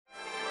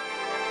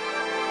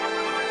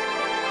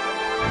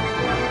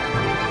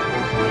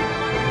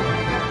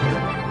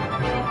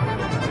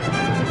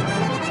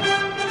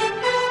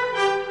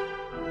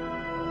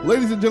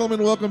Ladies and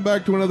gentlemen, welcome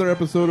back to another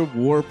episode of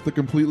Warp, the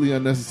completely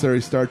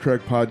unnecessary Star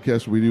Trek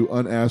podcast where we do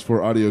unasked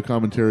for audio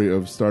commentary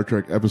of Star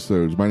Trek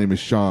episodes. My name is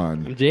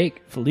Sean. I'm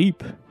Jake.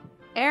 Philippe.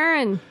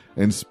 Aaron.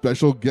 And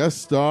special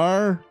guest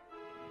star...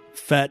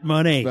 Fat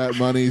Money. Fat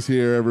Money's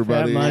here,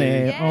 everybody. Fat Money.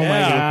 Yeah. Oh my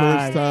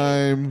god. First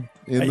time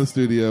in the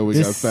studio, we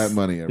got Fat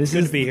Money. This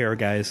Good is to be here,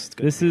 guys. It's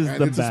good. This is And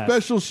the it's best. a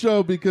special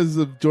show because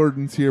of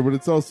Jordan's here, but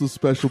it's also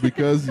special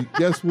because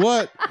guess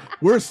what?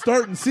 We're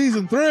starting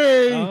season 3.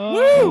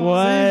 Woo!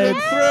 What? Season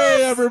 3,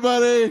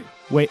 everybody.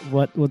 Wait,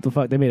 what? What the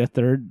fuck? They made a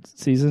third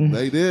season?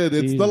 They did.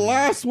 It's the Jesus.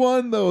 last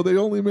one, though. They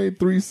only made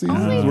 3 seasons.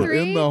 Only We're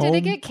 3? in the Did home.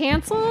 it get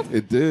canceled?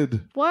 It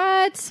did.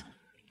 What?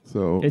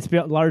 So It's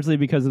largely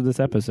because of this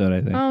episode, I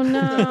think. Oh,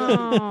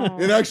 no.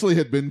 it actually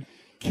had been.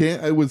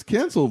 It was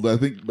canceled, I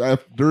think,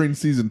 during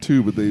season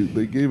 2, but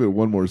they gave it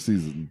one more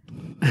season.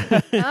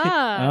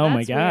 Oh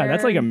my god,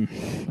 that's like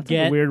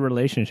a weird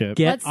relationship.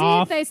 Let's see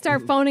if they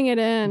start phoning it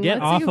in. Get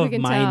Let's off see if we of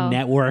can my tell.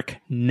 network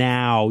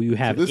now. You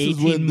have So this is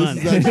 18 when- this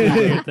months is to do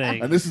actually- your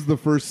thing. And this is the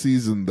first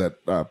season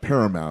that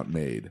Paramount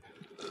made.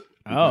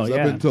 Oh Because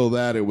yeah, Up until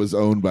that, it was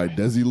owned by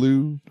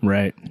Desilu,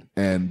 right.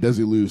 and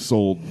Desilu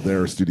sold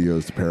their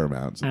studios to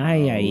Paramount. So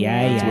Ay ay ay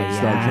that's when ay.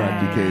 Star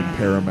Trek became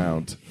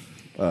Paramount.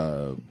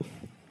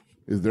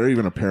 Is there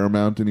even a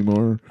Paramount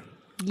anymore?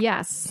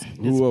 Yes.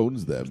 Who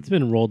owns them? It's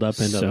been rolled up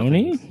into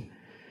Sony? things.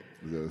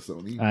 Is that a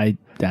Sony? I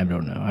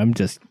don't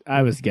know.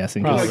 I was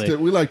guessing. Probably.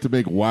 We like to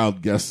make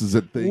wild guesses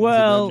at things.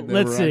 Well, and then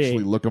never let's see.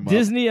 Actually look them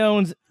Disney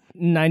owns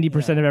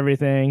 90% of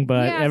everything,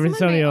 but Yeah, every some of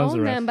them Sony owns own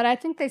the rest. them, but I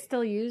think they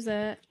still use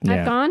it. Yeah.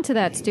 I've gone to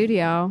that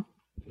studio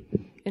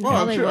in I'm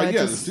Hollywood. sure.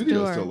 Yeah, to the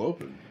studio's store. still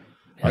open.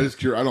 I just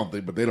curious. I don't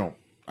think, but they don't.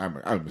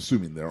 I'm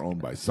assuming they're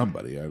owned by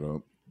somebody. I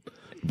don't.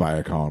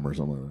 Viacom or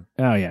something like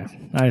Oh yeah,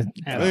 that.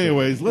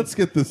 Anyways, let's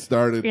get this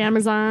started.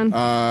 Amazon.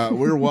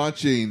 We're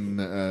watching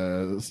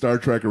Star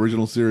Trek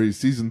Original Series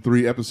Season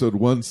 3, Episode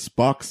 1,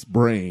 Spock's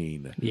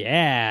Brain.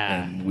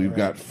 Yeah. We've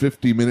got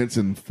 50 minutes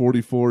and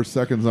 44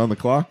 seconds on the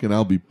clock, and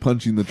I'll be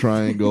punching the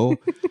triangle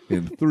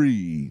in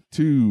 3,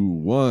 2,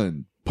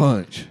 1,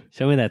 punch.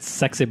 Show me that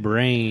sexy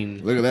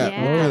brain. Look at that.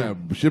 Yeah. What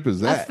kind of ship is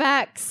that?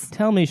 Effects.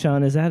 Tell me,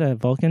 Sean, is that a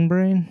Vulcan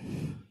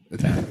brain?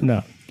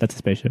 No, that's a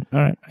spaceship. All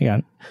right, I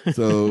got it.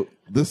 So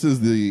this is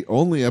the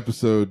only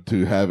episode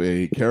to have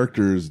a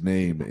character's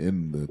name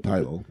in the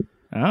title.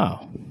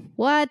 Oh,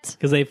 What?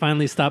 Because they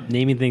finally stopped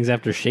naming things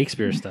after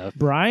Shakespeare stuff.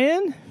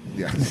 Brian?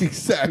 Yeah,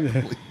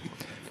 exactly.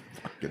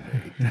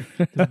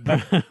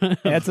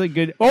 That's a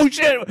good. Oh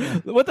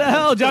shit! What the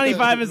hell? Johnny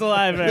Five is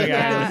alive, guys.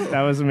 Yeah.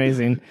 That was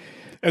amazing.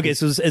 Okay,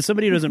 so as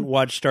somebody who doesn't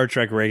watch Star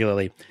Trek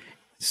regularly,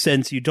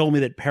 since you told me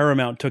that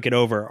Paramount took it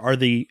over, are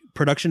the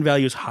production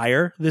values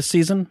higher this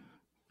season?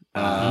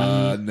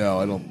 No,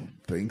 I don't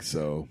think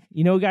so.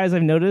 You know, guys,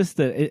 I've noticed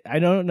that I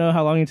don't know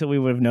how long until we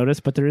would have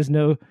noticed, but there is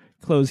no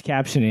closed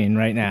captioning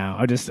right now.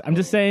 I'm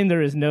just saying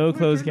there is no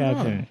closed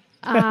captioning.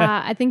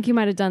 I think you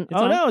might have done.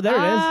 Oh no, there it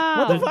is.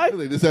 What the fuck?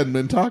 They just hadn't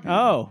been talking.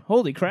 Oh,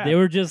 holy crap! They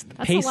were just a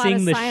lot pacing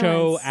of the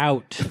show silence.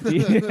 out,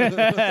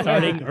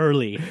 starting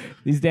early.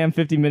 These damn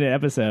 50-minute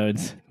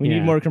episodes. We Yeah.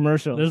 need more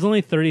commercials. There's only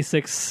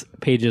 36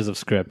 pages of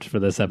script for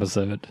this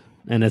episode,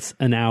 and it's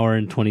an hour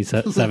and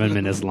 27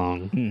 minutes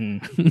long.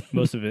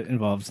 Most of it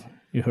involves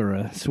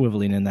Uhura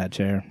swiveling in that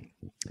chair.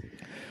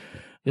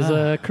 Is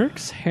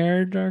Kirk's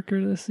hair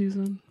darker this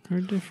season or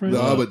different?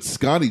 No, but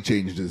Scotty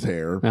changed his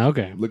hair.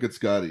 Okay. Look at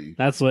Scotty.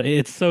 That's what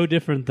it's so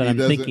different that He I'm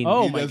doesn't- thinking.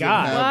 Oh, he my doesn't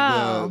God. have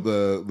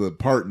Wow. the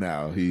part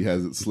now. He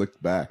has it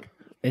slicked back.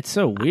 It's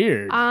so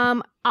weird.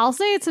 I'll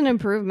say it's an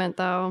improvement,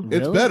 though.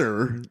 It's Really?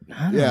 better.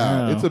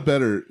 Yeah, know. it's a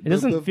better. It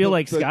doesn't feel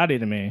like Scotty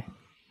to me.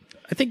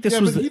 I think this Yeah,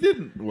 was but he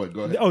didn't. What?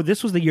 Go ahead. Oh,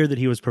 this was the year that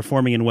he was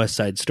performing in West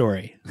Side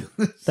Story.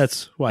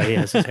 That's why he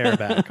has his hair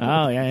back.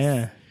 Oh,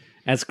 yeah.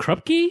 As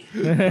Krupke?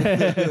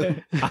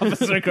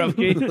 Officer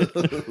Krupke.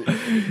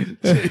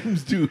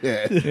 James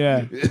Doohan.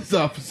 Yeah. It's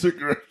Officer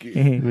Krupke.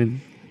 I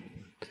mean,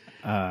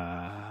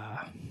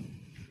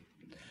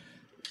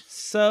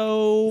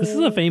 So this is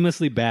a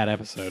famously bad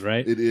episode,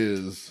 right? It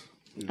is,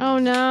 Oh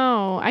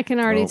no, I can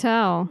already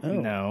tell.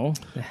 no.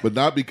 but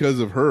not because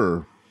of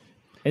her.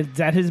 Is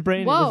that his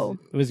brain? Whoa.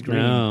 It was green.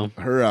 No.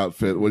 Her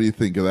outfit. What do you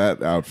think of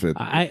that outfit?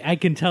 I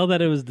can tell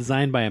that it was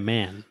designed by a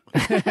man.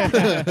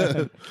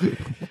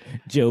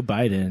 Joe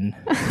Biden.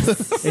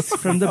 It's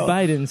from the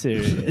Biden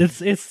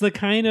series. It's the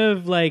kind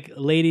of like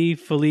Lady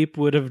Philippe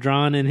would have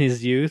drawn in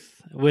his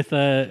youth with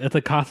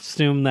a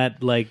costume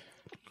that like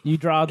You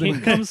draw the.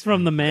 comes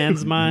from the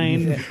man's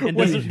mind and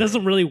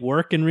doesn't really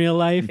work in real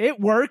life. It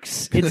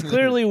works. It's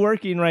clearly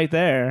working right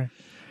there.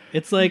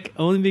 It's like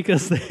only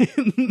because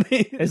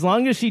they As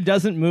long as she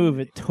doesn't move,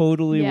 it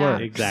totally Yeah.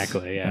 works.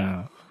 exactly,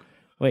 yeah. Oh.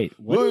 Wait,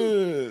 what?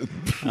 What?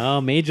 Oh,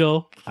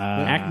 Majel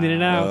acting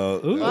it out. Oh,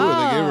 Ooh, they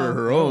gave her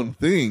her own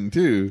thing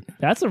too.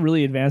 That's a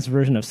really advanced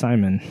version of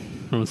Simon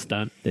from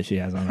stunt. that she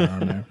has on her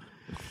arm there.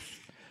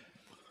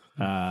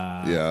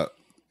 Yeah.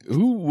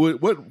 Who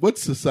would? What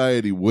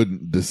society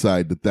wouldn't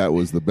decide that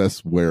was the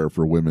best wear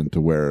for women to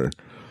wear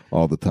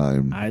all the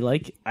time. I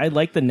like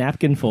the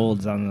napkin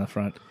folds on the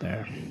front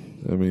there.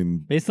 I mean,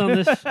 Based on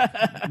this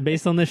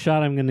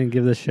shot, I'm going to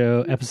give the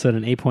show episode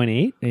an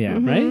 8.8. Yeah.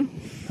 Right?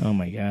 Oh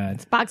my god.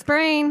 Spock's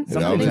brain. it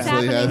Something's obviously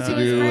happening has to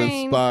his do with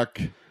brain.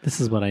 Spock. This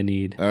is what I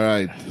need. All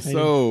right,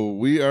 so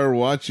we are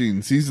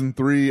watching season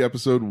 3,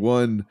 episode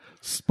 1,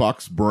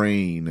 Spock's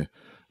Brain.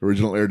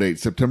 Original air date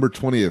September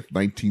 20th,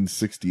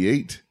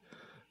 1968.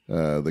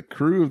 The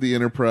crew of the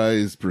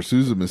Enterprise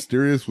pursues a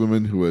mysterious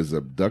woman who has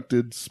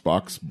abducted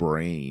Spock's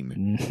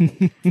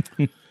brain.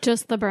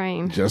 Just the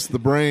brain. Just the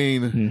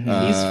brain. He's It's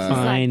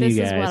fine, like, this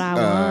you is guys. what I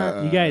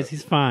want. You guys,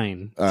 he's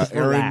fine. Just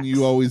Aaron, relax.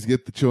 you always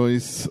get the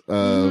choice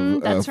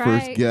of that's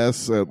first right.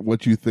 guess at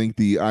what you think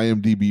the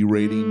IMDb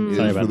rating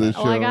Sorry is for about this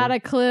that. show. Oh, I got a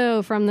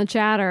clue from the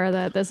chatter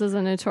that this is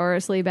a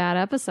notoriously bad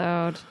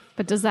episode.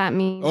 But does that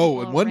mean? Oh,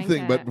 we'll and one rank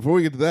thing, it? but before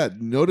we get to that,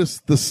 notice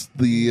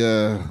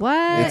the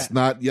What? it's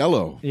not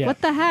yellow. Yeah.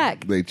 What the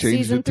heck? They changed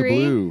Season it to 3?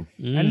 blue.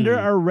 And there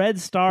are red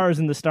stars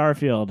in the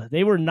starfield.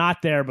 They were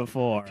not there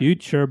before.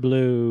 Future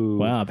Blue.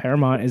 Wow,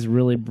 Paramount is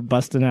really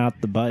busting out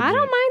the budget. I don't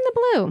mind the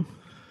blue.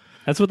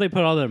 That's what they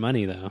put all their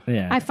money, though.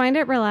 Yeah. I find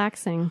it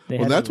relaxing. They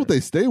Well, had that's to- what they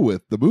stay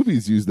with. The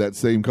movies use that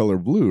same color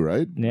blue,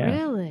 right? Yeah.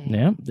 Really?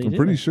 Yeah. They I'm did.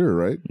 pretty sure,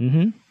 right?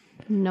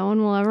 No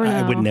one will ever know.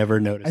 I would never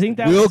notice. I think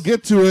that We'll was,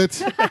 get to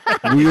it.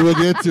 We will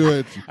get to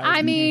it.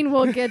 I mean,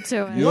 we'll get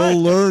to it.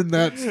 You'll learn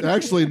that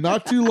actually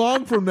not too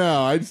long from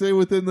now. I'd say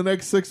within the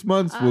next 6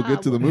 months, we'll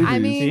get to the movies. I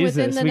mean, Jesus,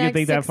 within the we can next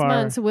think that 6 far.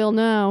 months, we'll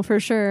know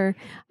for sure.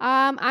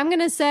 I'm going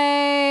to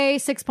say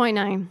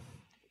 6.9.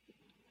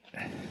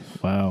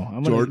 wow.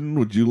 I'm gonna, Jordan,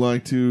 would you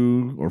like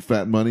to, or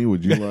Fat Money,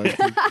 would you like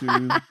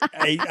to?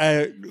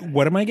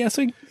 What am I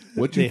guessing?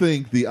 What do you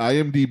think the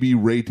IMDb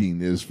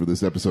rating is for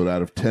this episode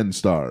out of 10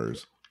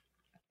 stars?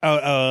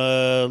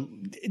 Oh,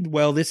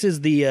 well, this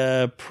is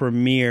the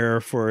premiere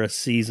for a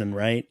season,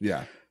 right?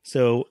 Yeah.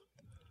 So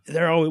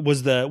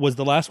was the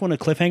last one a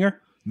cliffhanger?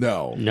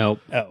 No. Nope.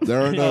 Oh,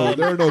 There are no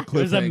cliffhangers.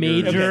 There's a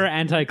major Okay.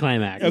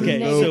 anticlimax. Okay,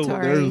 No,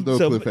 Negatory. there's no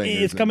so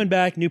cliffhangers. it's coming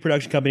back, new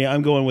production company.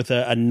 I'm going with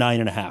a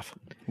 9.5.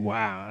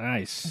 wow.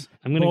 Nice.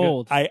 I'm gonna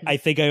Bold. I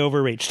think I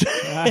overreached.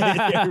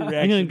 I'm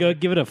gonna go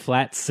give it a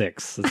flat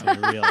 6. That's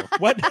my real.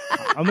 What?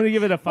 I'm going to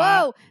give it a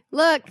 5. Whoa,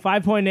 look.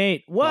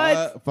 5.8.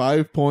 What?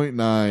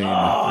 5.9.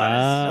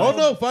 Oh,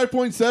 no,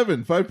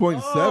 5.7.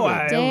 5.7. Oh,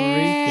 I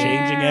Damn.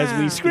 Changing as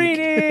we speak.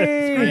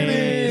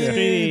 Screening.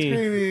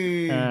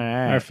 Screening. All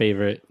right. Our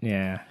favorite.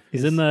 Yeah.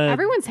 He's in the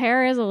Everyone's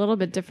hair is a little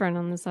bit different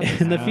on this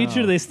episode. in the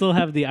future. They still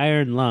have the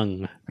iron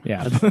lung.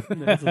 Yeah.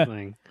 That's the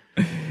thing.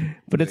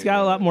 But it's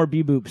got a lot more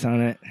bee-boops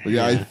on it. But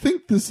yeah, I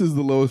think this is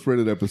the lowest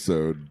rated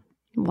episode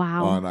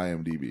Wow. on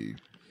IMDb.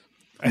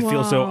 I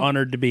feel so Wow.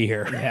 honored to be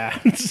here. Yeah.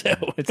 So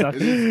It's a,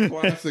 It is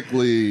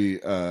classically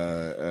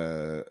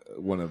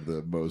one of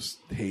the most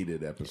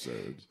hated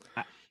episodes.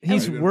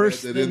 he's I even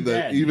worse read than that in the,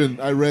 dead. even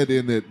I read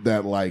in it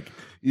that like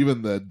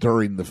even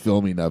during the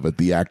filming of it,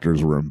 the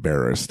actors were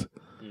embarrassed.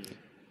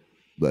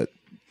 But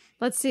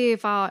Let's see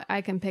if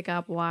I can pick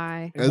up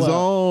why. as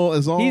all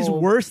He's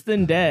worse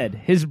than dead.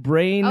 His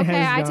brain Okay,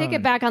 has I take gone.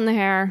 it back on the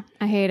hair.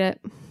 I hate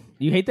it.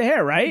 You hate the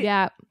hair, right?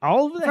 Yeah.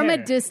 All of the From hair.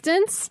 a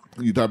distance,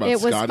 you talk about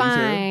it was Scotty's hair.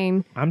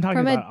 fine. I'm talking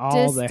From about a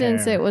all the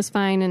distance, hair. it was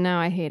fine, and now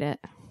I hate it.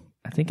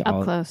 I think Up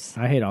all, close.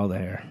 I hate all the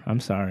hair. I'm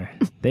sorry.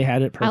 They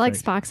had it perfect. I like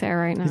Spock's hair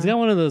right now. He's got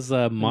one of those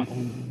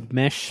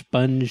mesh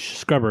sponge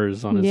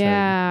scrubbers on his head.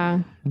 yeah.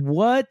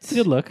 What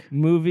Good look.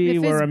 movie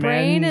If where his a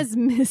brain man is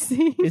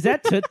missing. is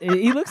that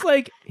he looks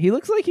like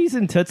he's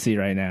in Tootsie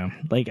right now.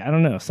 Like I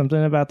don't know,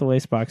 something about the way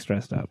Spock's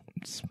dressed up.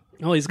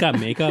 Oh, he's got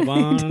makeup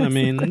on. I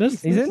mean,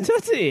 this, He's in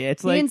Tootsie.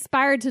 It's He like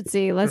inspired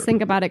Tootsie. Let's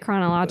think about it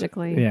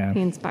chronologically. Yeah. He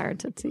inspired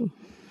Tootsie.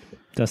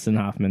 Dustin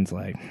Hoffman's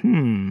like,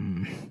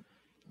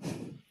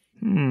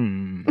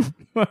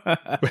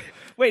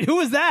 Wait, who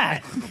was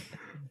that?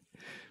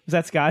 Was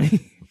that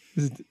Scotty?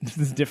 Is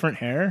this different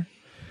hair?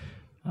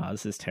 Oh,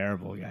 this is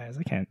terrible, guys.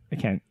 I can't.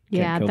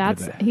 Yeah, cope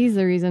that's with it. he's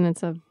the reason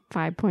it's a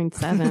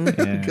 5.7.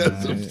 Yeah.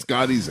 Because of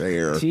Scotty's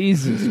hair.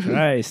 Jesus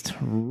Christ,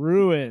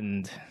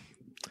 ruined.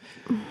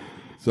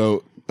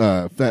 So,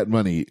 Fat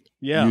Money,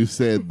 Yeah. you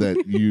said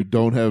that you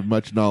don't have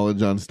much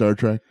knowledge on Star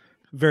Trek.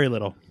 very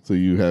little. So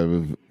you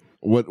have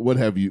what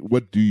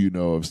do you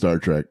know of Star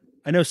Trek?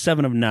 I know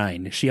 7 of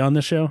 9. Is she on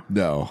the show?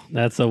 No.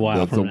 that's a while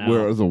That's from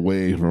now. that's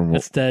away from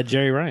That's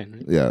Jerry Ryan.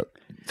 Right? yeah.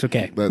 It's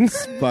okay.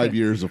 That's 5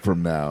 years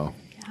from now.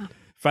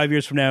 5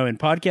 years from now in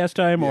podcast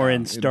time or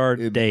in star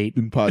date?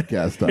 In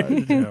podcast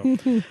time.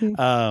 In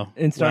Well-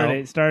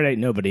 Stardate,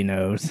 nobody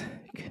knows.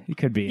 It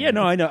could be. Yeah,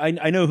 no, I know.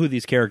 I know who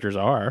these characters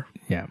are,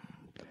 Yeah.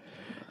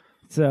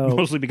 So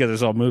mostly because I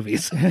saw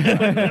movies.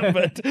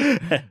 But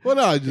Well,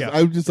 no,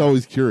 I'm just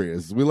always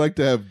curious. We like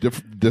to have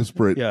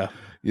disparate, yeah,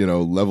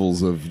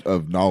 levels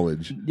of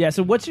knowledge. yeah.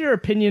 So what's your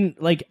opinion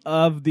like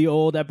of the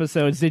old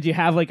episodes? Did you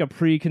have like a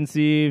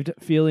preconceived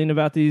feeling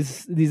about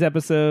these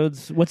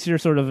episodes? What's your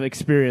sort of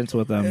experience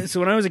with them?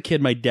 so when I was a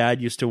kid, my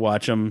dad used to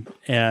watch them,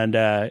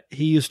 and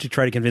he used to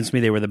try to convince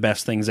me they were the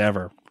best things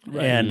ever.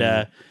 And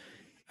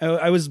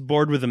I was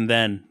bored with them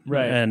then,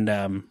 Right.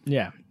 And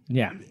Yeah.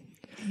 Yeah.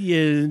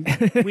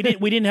 we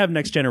didn't have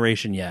Next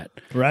Generation yet,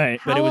 Right.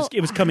 but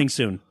it was coming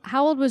soon.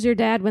 How old was your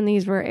dad when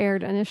these were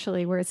aired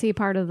initially? Was he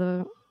part of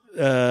the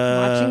watching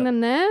Uh,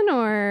 them then,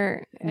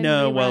 or in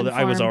no, rerun well,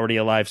 I was form? already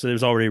alive, so there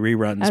was already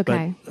reruns.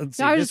 Okay. But let's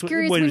No, see, I was this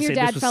curious what did when we your say?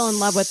 dad This was fell in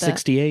love with it.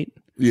 68.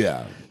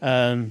 Yeah. He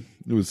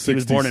It was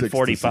was born in 66 to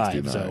 45,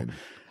 so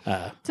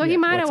 69. So he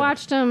might have what's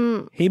watched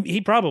them. he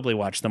probably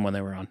watched them when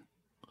they were on.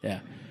 Yeah,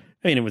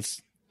 I mean it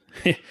was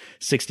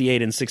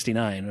 68 and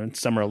 69, and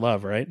Summer of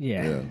Love, right?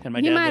 Yeah. Yeah. And my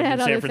He dad might lived have in had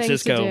San other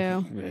things to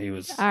Francisco. He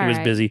was All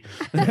right. busy.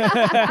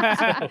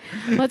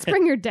 Let's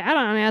bring your dad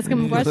on and ask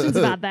him questions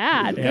about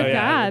that. Good yeah,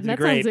 God, that'd that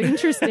be great. sounds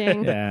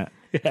interesting. Yeah.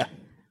 Yeah.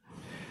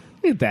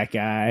 Look at that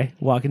guy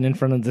walking in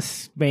front of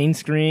the main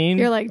screen.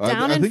 You're like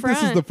down I in think front.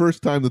 this is the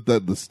first time that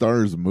the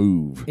stars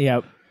move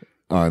Yep.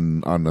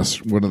 on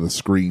one of the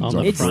screens On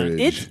on the the front.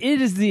 bridge.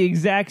 It is the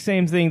exact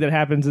same thing that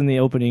happens in the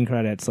opening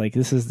credits. Like,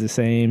 this is the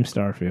same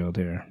Starfield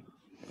here.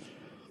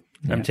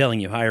 I'm telling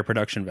you, higher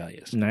production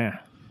values. Nah.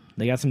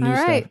 They got some new All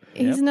right, stuff.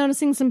 he's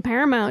noticing some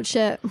Paramount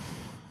shit.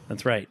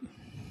 That's right.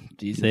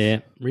 Jesus. Yeah,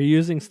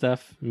 reusing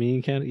stuff. You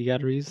got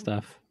to reuse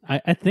stuff.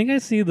 I think I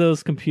see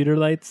those computer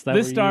lights. That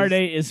This were star used.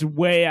 date is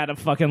way out of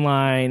fucking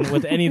line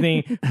with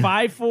anything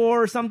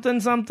 5-4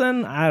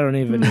 something. I don't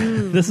even.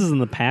 This is in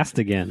the past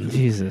again.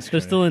 Jesus They're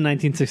Christ. still in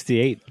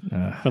 1968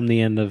 from the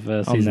end of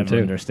I'll season never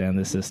 2. understand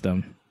this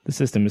system. The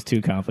system is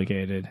too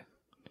complicated.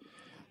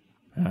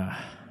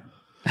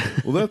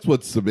 Well, that's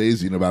what's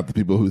amazing about the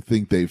people who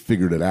think they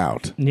figured it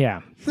out.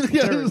 Yeah.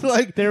 Yeah, it's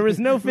like There was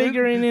no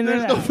figuring it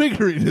there's no out.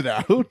 figuring it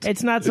out.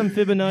 It's not some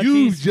Fibonacci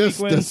You just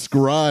sequence.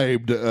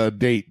 described a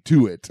date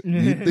to it.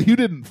 You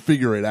didn't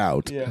figure it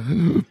out.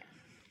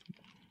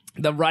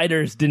 The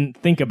writers didn't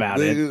think about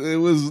it.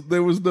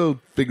 There was no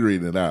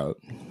figuring it out.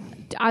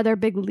 Are there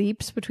big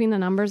leaps between the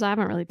numbers? I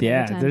haven't really paid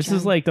Yeah, attention. this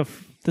is like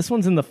this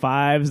one's in the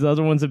 5s. The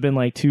other ones have been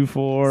like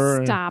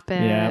 2-4. Stop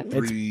it. Yeah, it's,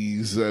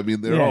 Trees. I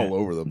mean, they're yeah, all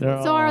over the they're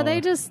place. So are all-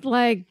 they just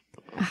like,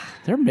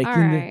 They're making all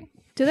right?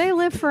 Do they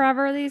live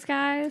forever? These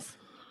guys?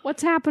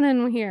 What's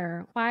happening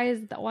here? Why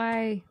is that?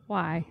 Why?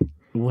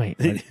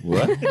 Wait.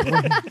 What?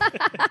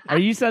 Are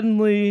you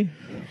suddenly?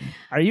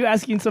 Are you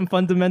asking some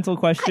fundamental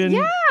question?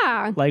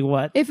 Yeah. Like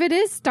what? If it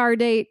is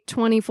Stardate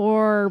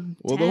 24,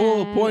 Well, the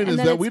whole point is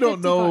that we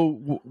don't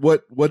know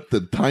what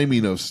the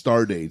timing of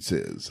star dates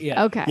is.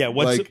 Yeah. Okay. Yeah,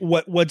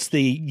 what's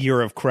the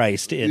year of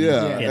Christ in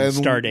and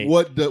Stardate?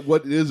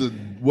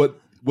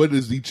 what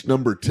does each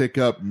number tick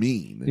up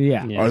mean?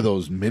 Yeah. Yeah. Are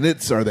those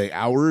minutes? Are they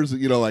hours?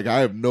 You know, like I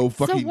have no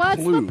So fucking what's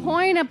clue. the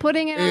point of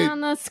putting it It- on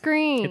the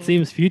screen? It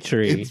seems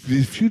futury. It's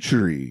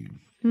futury.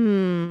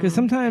 Because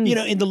sometimes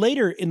in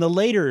the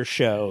later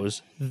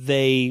shows,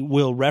 they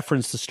will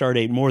reference the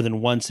Stardate more than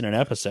once in an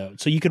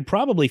episode, so you could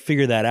probably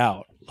figure that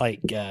out. Like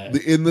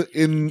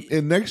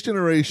In Next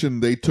Generation,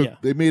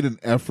 they made an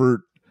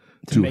effort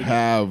to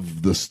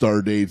have the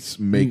star dates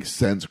make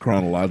sense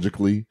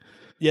chronologically.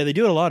 yeah, they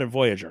do it a lot in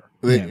Voyager.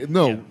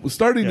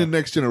 Starting in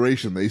Next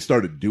Generation, they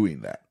started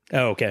doing that.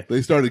 Oh, okay.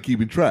 They started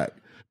keeping track.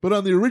 But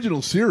on the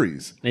original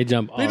series, they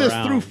jump all they just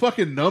around. threw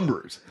fucking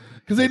numbers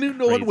because they knew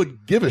no one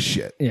would give a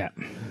shit. yeah.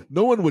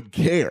 No one would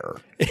care.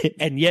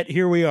 And yet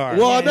here we are,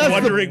 Well, that's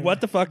wondering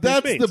what the fuck this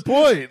That's means. the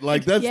point.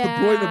 Like that's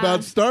Yeah. the point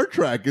about Star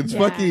Trek. It's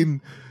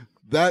fucking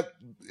that.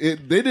 They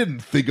didn't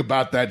think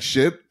about that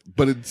shit,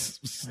 but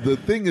the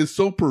thing is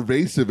so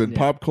pervasive in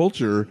pop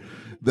culture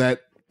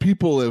that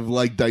people have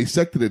like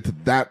dissected it to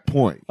that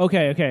point.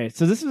 Okay.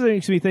 So this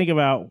makes me think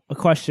about a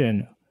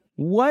question.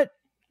 What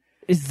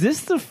is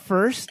this the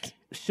first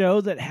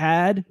show that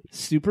had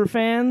super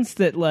fans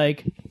that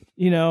like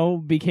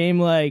became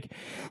like,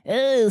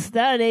 oh,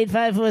 Stardate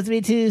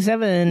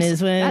 54327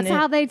 is when That's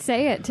how they'd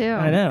say it too.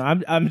 I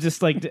know. I'm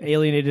just like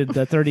alienated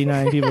the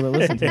 39 people that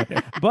listen to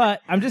it.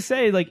 But I'm just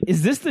saying, like,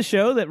 is this the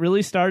show that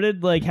really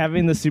started like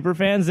having the super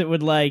fans that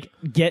would like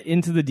get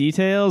into the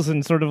details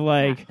and sort of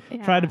like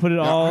Yeah. try to put it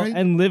all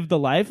and live the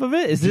life of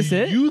it? Is this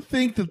it? You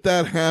think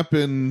that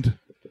happened?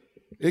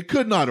 It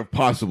could not have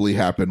possibly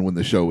happened when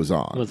the show was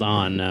on. was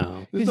on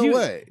now. There's 'Cause no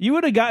way. You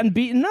would have gotten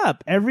beaten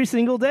up every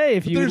single day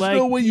if you there's like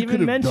no way you even could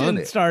have done mentioned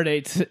it.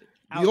 Stardates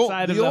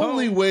outside of the the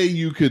only home. way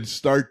you could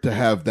start to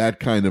have that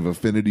kind of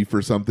affinity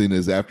for something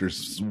is after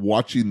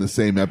watching the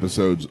same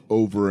episodes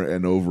over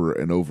and over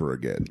and over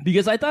again.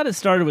 Because I thought it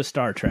started with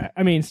Star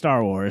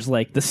Wars,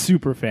 like the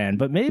super fan,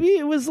 but maybe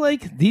it was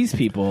like these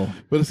people.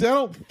 But see, I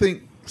don't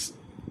think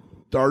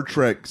Star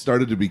Trek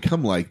started to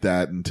become like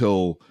that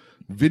until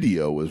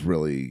video was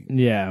really.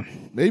 Yeah,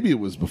 Maybe it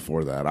was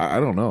before that. I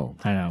don't know.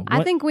 I know.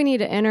 I think we need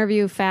to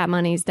interview Fat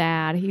Money's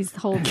dad. He's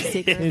holding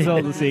secrets. he's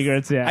all the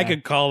secrets. Yeah, I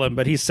could call him,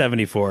 but he's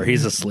 74.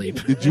 He's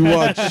asleep. Did you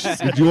watch?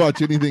 Did you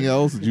watch anything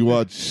else? Did you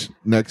watch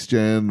Next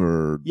Gen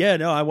or? Yeah,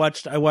 no, I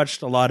watched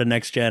a lot of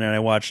Next Gen, and I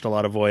watched a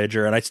lot of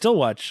Voyager, and I still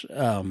watch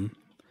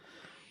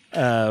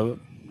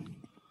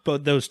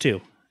both those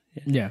two.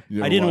 Yeah,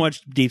 You I ever didn't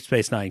watch Deep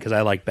Space Nine because I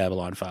like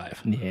Babylon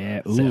 5.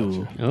 yeah.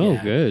 Ooh, Oh,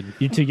 Yeah. good.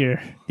 you took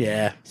your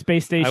Yeah.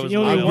 space station. I was You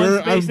only loyal.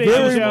 one I'm space very-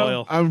 station I was show.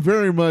 loyal. I'm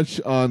very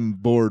much on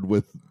board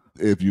with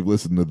if you've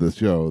listened to this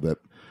show that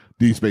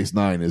Deep Space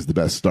Nine is the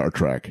best Star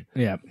Trek,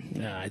 Yeah.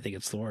 Nah, I think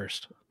it's the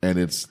worst. and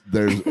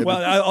there's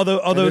Well,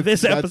 although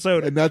this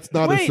episode, and that's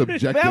not a Wait,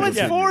 subjective. that was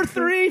opinion. 4,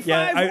 3,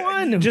 5,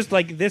 1. just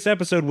like this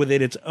episode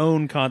within its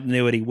own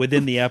continuity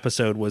within the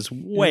episode was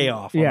way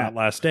off on Yeah. that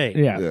last day.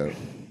 Yeah. Yeah.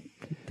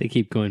 They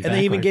keep going. And they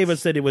even backwards. gave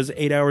us that it was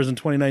 8 hours and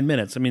 29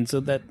 minutes. I mean, so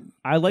that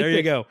I like there that,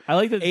 you go. I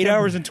like that 8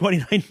 hours and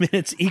 29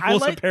 minutes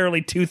equals like-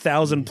 apparently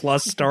 2,000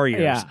 plus star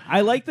years. Yeah,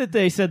 I like that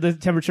they said the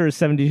temperature is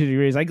 72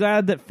 degrees. I'm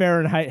glad that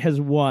Fahrenheit has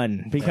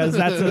won because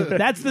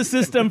that's the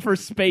system for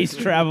space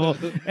travel.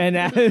 And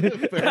It's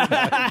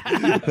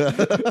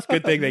a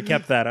good thing they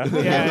kept that. Huh?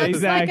 yeah, It's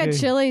exactly. like a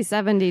chilly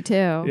 72.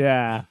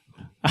 Yeah.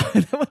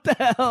 What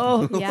the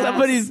hell?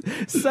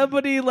 Yes.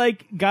 Somebody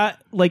like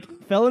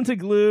fell into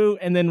glue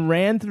and then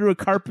ran through a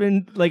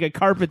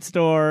carpet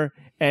store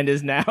and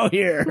is now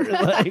here.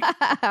 Like,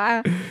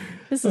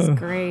 This is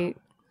great.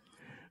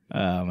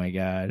 oh my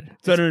god.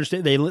 So I don't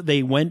understand.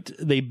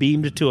 They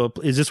beamed to a.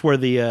 Is this where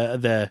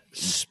the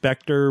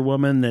Spectre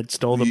woman that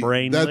stole the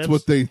brain? That's lives?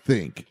 what they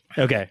think.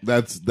 Okay.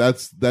 That's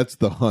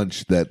the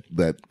hunch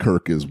that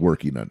Kirk is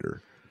working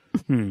under.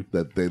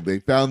 That they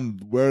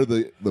found where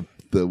the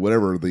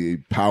whatever the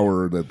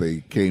power that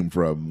they came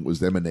from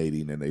was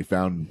emanating, and they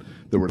found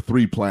there were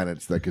 3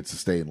 planets that could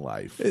sustain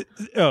life.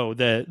 Oh,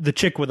 the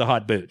chick with the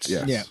hot boots.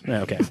 Yes.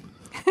 Yeah. Okay.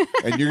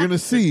 And you're gonna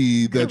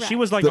see that She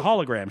was like a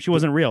hologram. She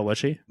wasn't real, was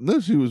she?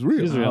 no, she was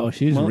real. Oh,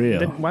 she's Well, real.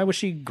 then why was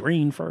she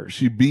green first?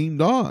 She beamed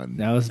on.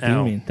 That was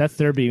Ow. beaming. That's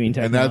their beaming And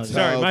technology. that's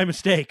Sorry, how- my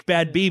mistake.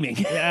 Bad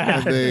beaming.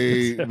 And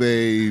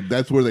they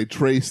that's where they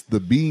traced the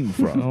beam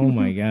from. Oh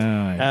my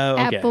god.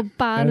 Oh, okay. Apple bottom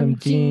Bottom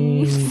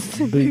jeans.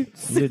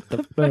 boots with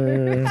the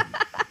fur.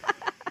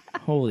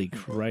 Holy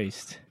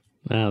Christ.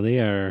 Wow, they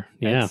are.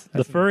 Yeah,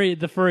 That's-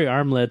 the furry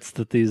armlets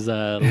that these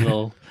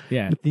little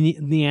Yeah.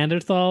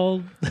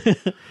 Neanderthal.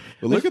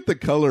 But look at the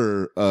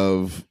color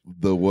of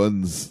the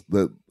ones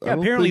that I Yeah, don't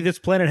apparently, think- this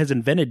planet has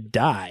invented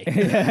dye.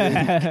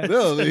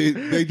 no,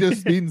 they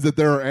just means that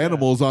there are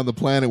animals on the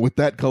planet with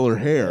that color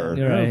hair.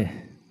 You're right.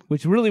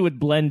 Which really would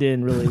blend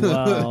in really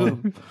well.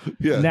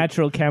 Yeah.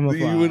 Natural camouflage.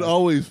 You would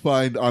always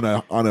find on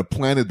a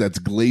planet that's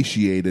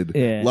glaciated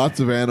Yeah. lots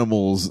of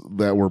animals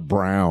that were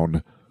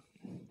brown.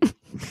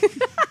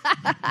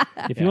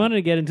 If you wanted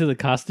to get into the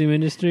costume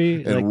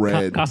industry, And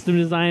red. costume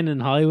design in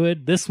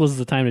Hollywood, this was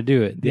the time to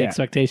do it. The Yeah.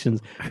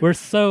 expectations were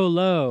so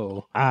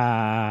low.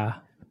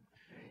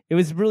 It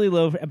was really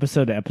low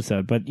episode to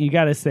episode, but you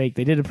gotta say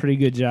they did a pretty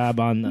good job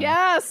on the.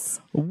 Yes.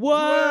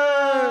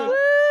 Whoa!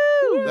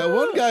 That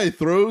one guy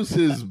throws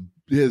his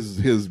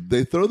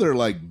they throw their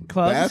like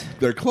Clubs?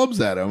 their clubs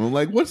at him. I'm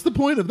like, what's the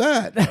point of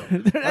that?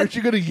 Aren't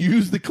you going to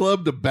use the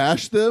club to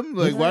bash them?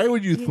 Like, why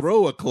would you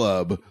throw a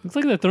club? It's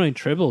like they're throwing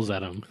tribbles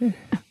at him.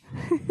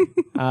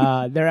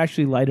 They're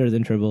actually lighter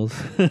than Tribbles.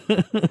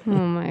 Oh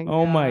my god.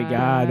 Oh my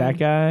god, that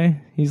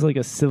guy! He's like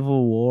a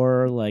Civil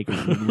War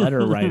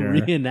letter writer.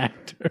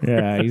 Reenactor.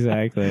 Yeah,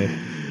 exactly.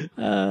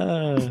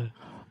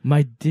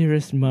 My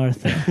dearest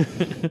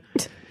Martha.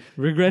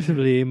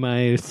 Regrettably,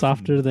 my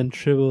softer than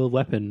tribble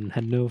weapon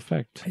had no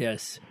effect.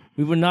 Yes,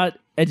 we were not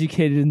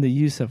educated in the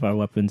use of our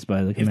weapons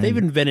by the If command. they've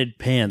invented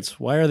pants,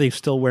 why are they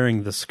still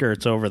wearing the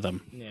skirts over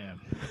them? Yeah.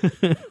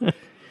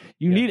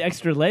 You need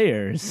extra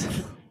layers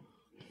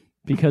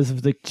because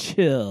of the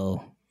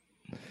chill.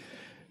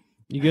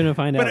 You're gonna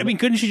find out. But I mean,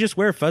 couldn't she just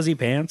wear fuzzy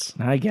pants?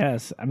 I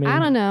guess. I mean, I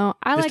don't know.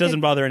 I This like doesn't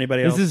it. bother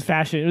anybody This else. is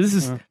fashion. This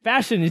is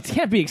fashion. It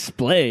can't be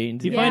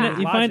explained. you Yeah.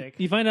 find out,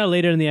 you find out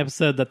later in the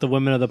episode that the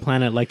women of the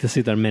planet like to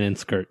see their men in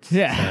skirts.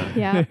 Yeah.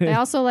 Yeah. They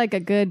also like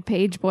a good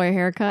page boy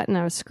haircut and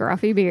a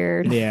scruffy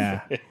beard. Yeah.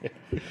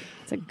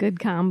 It's a good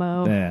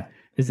combo. Yeah.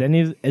 Is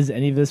any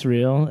of this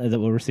real? Is that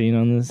what we're seeing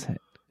on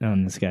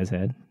this guy's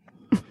head?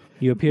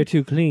 You appear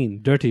too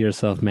clean. Dirty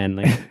yourself,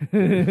 manly.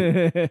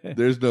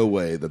 There's no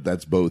way that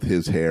that's both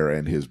his hair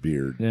and his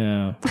beard.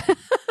 No.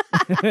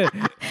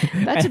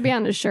 That should be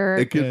on the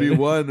shirt. It could be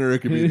one or it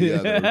could be the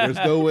other. There's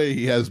no way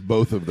he has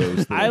both of those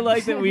things. I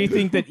like that we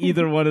think that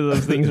either one of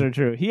those things are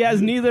true. He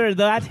has neither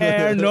that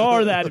hair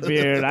nor that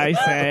beard, I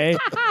say.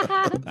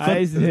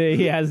 I say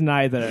he has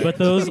neither. But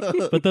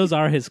those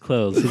are his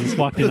clothes. He just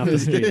walked in off the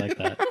street like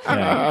that.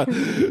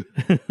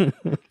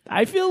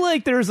 I feel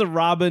like there's a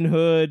Robin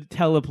Hood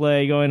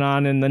teleplay going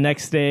on in the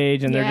next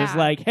stage, and they're just Yeah.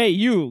 like, "Hey,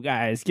 you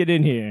guys, get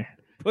in here.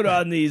 Put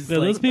on these."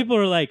 So those people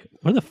are like,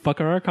 where the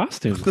fuck are our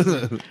costumes?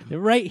 They're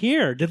right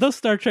here. Did those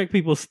Star Trek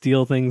people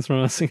steal things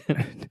from us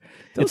again?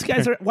 Those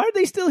guys are. Why are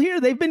they still here?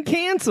 They've been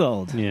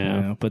canceled. Yeah.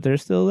 You know, but they're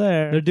still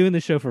there. They're doing the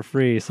show for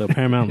free, so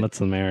Paramount lets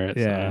them air it.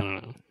 So Yeah. I don't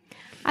know.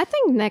 I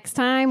think next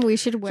time we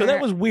should wear. So that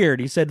was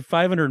weird. He said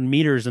 500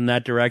 meters in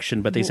that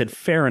direction, but they said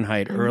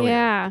Fahrenheit earlier.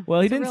 Yeah.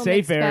 Well, he It's a didn't real say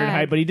mixed Fahrenheit,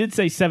 bag. but he did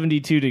say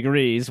 72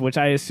 degrees, which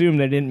I assume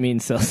they didn't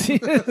mean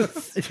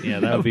Celsius.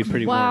 Yeah, that would be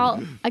pretty Well,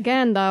 warm.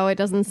 again, though, it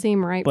doesn't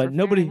seem right. But for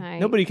nobody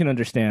Fahrenheit. can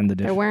understand the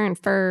They're difference. wearing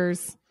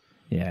furs.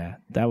 Yeah,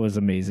 that was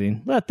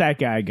amazing. Let that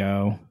guy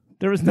go.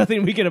 There was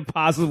nothing we could have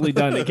possibly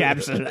done to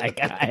capture that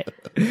guy.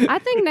 I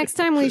think next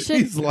time we should.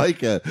 He's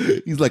like a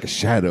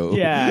shadow.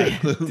 Yeah.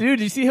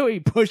 Dude, you see how he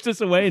pushed us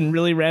away and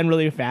really ran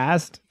really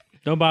fast?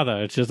 Don't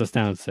bother. It's just a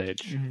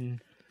soundstage.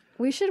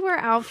 We should wear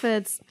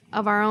outfits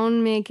of our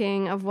own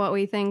making of what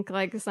we think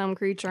like some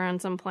creature on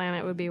some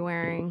planet would be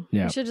wearing.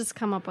 Yeah. We should just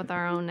come up with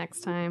our own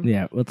next time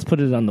Yeah, let's put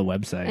it on the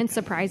website. and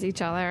surprise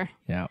each other.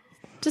 Yeah.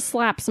 Just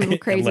slap some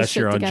crazy Unless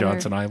shit you're on together.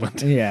 Johnson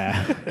Island.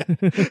 Yeah.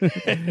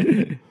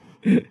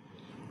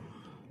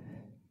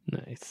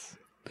 Nice.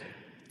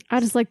 I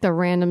just like the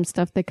random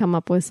stuff they come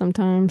up with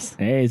sometimes.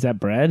 Hey, is that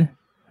bread?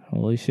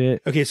 Holy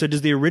shit. Okay, so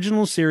does the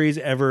original series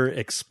ever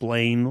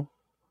explain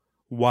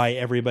why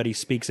everybody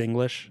speaks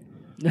English?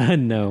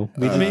 No.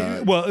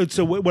 Well,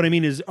 so what I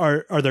mean is,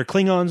 are there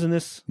Klingons in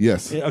this?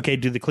 Yes. Okay,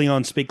 do the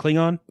Klingons speak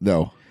Klingon?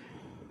 No.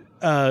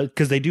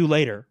 Because they do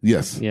later.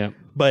 Yes. Yeah.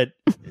 But,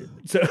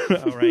 so,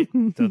 all right,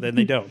 so then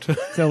they don't.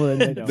 So then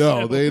they don't.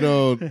 No, they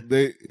don't.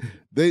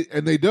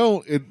 They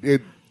don't.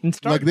 It And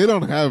Star- like they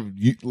don't have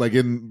like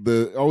in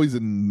the always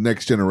in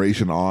Next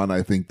Generation on.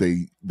 I think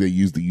they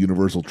use the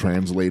universal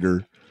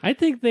translator I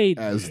think they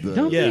as the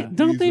don't. Yeah.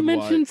 Don't they reason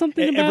mention why.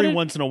 something about Every it?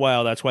 once in a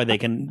while, that's why they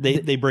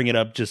bring it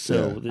up just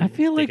so. Yeah. I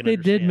feel like can they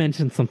did understand.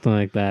 mention something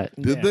like that.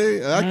 Did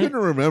they? I couldn't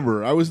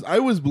remember. I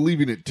was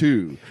believing it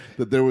too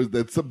that there was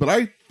that, but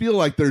I feel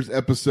like there's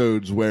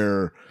episodes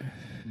where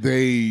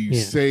they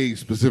say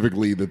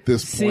specifically that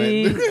this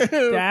See,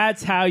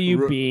 that's how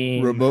you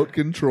beam. remote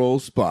control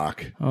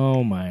Spock.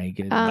 Oh my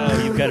goodness.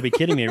 Oh, you've got to be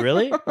kidding me!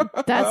 Really?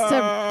 That's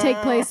to take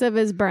place of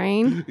his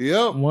brain.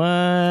 Yep.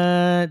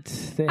 What?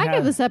 They I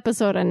give this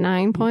episode a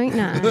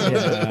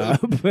 9.9.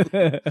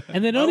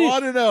 And they I don't.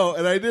 want to know,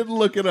 and I didn't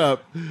look it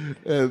up,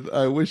 and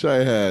I wish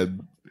I had.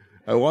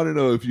 I want to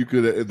know if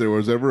there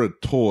was ever a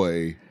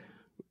toy,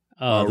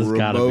 Oh, there's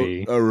gotta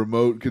be. a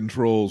remote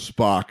control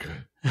Spock,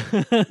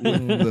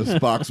 the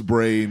Spock's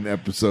brain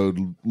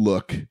episode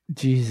look.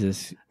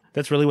 Jesus.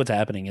 That's really what's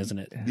happening, isn't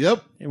it?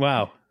 Yep.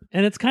 Wow.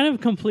 And it's kind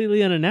of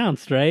completely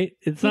unannounced, right?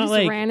 It's He not just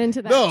like ran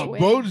into that. No,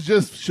 twig. Bones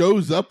just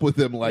shows up with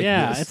him like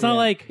yeah. this. It's not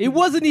like It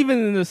wasn't even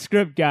in the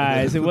script,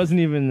 guys. It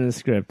wasn't even in the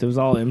script. It was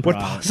all improv. What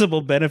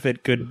possible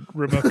benefit could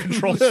remote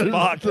control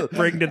Spock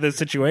bring to this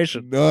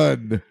situation?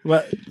 None.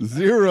 What?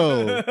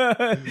 Zero.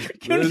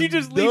 Couldn't you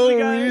just leave no the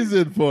guy?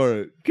 reason for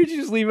it. Could you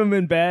just leave him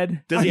in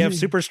bed? Does he have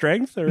super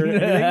strength or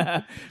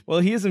anything? Well,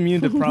 he is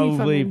immune to Leave him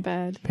probably in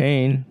bed.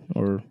 pain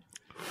or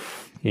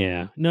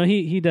yeah. No,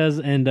 he does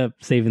end up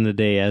saving the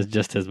day as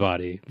just his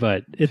body,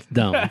 but it's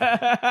dumb.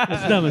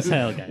 It's dumb as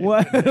hell, guys.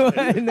 what?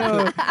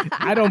 No,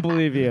 I don't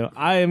believe you.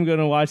 I am going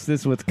to watch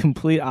this with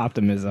complete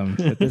optimism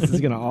that this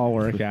is going to all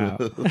work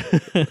out.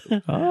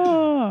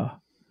 Oh,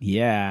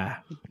 yeah.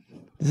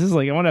 This is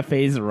like I want to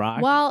phase the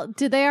rock. Well,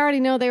 did they already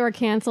know they were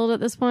canceled at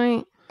this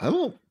point? I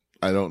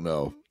don't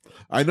know.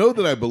 I know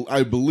that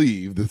I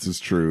believe this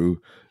is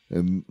true,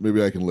 and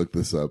maybe I can look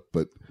this up,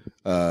 but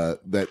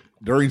that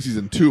during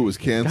season 2 it was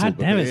canceled. God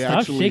damn but it! they Stop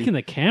actually- shaking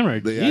the camera,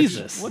 They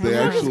Jesus. Actually, they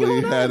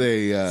actually had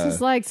a. This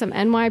is like some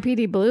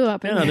NYPD Blue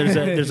up in No, there.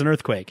 there's an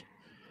earthquake.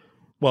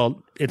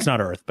 Well, it's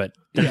not Earth, but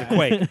there's a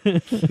quake.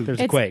 There's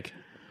a quake.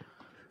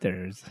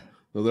 There's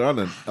No, they're on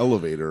an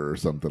elevator or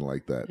something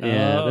like that.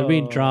 Yeah, they're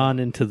being drawn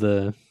into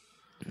the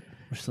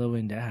we're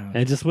slowing down.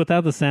 and just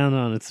without the sound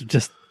on, it's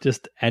just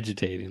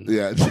agitating.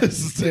 Yeah,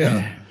 just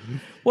yeah.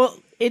 Well,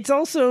 it's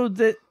also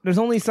that there's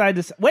only side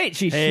to side. Wait,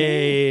 she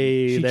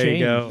Hey, she there you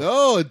changed. go.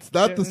 No, it's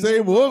not the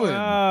same woman.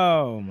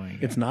 Oh my god.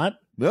 It's not?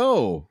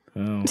 No.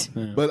 Oh.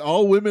 But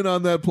all women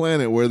on that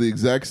planet wear the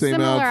exact same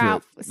Similar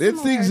outfit. It's the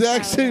similar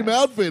exact style, same yes.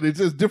 outfit. It's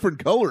just different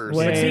colors.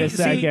 Wait a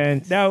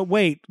second. Now,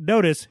 wait.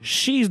 Notice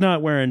she's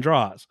not wearing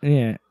drawers.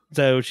 Yeah.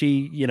 So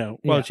she,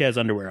 Yeah. she has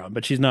underwear on,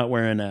 but she's not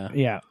wearing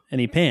Yeah.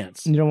 any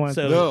pants. You don't want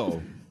So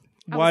No.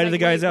 I why was do the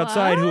like, guys wait,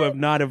 outside who what? have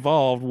not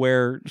evolved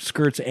wear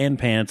skirts and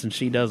pants and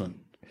she doesn't?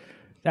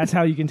 That's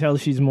how you can tell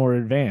she's more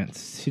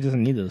advanced. She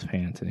doesn't need those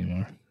pants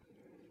anymore.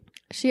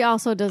 She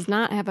also does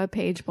not have a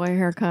page boy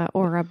haircut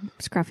or a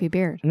scruffy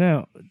beard.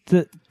 No,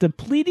 the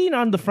pleating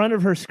on the front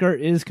of her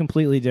skirt is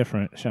completely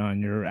different,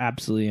 Sean. You're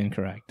absolutely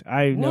incorrect.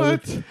 I know.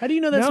 What? How do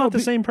you know that's No, not the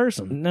be- same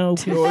person? No.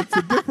 No, it's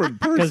a different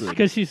person.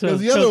 Because she's so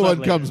Because the shows other up one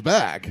later. comes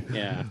back.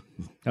 Yeah.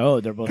 Oh,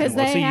 they're both. Because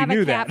Well, they so you have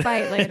knew a cat that.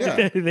 fight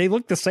later. They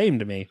look the same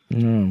to me.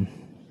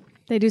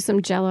 They do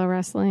some jello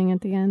wrestling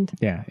at the end.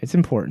 Yeah, it's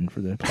important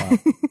for the plot.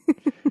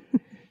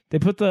 They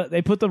put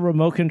the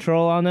remote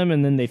control on them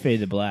and then they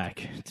fade to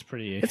black. It's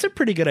pretty. It's a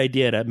pretty good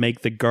idea to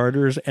make the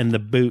garters and the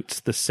boots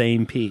the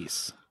same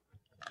piece.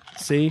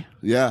 See?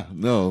 Yeah,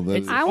 no.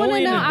 That, I want to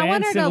Only in know. I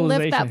want her advanced to lift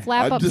that civilization.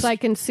 flap I'm up just- so I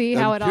can see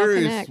how I'm it all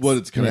curious connects. what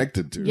it's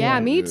connected to. Yeah,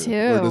 me Or too.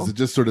 does it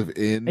just sort of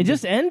end? It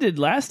just ended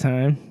last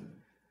time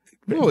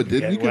No, it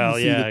didn't. You couldn't well,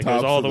 see yeah, the it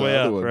tops goes all of the way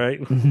other up, one. right?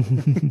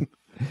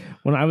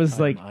 when I was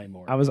like I'm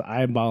more. I was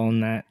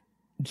eyeballing that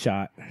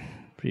shot,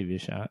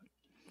 previous shot.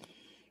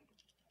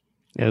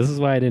 Yeah, this is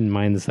why I didn't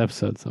mind this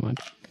episode so much.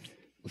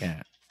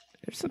 Yeah,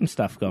 there's some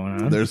stuff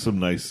going on. There's some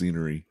nice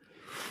scenery.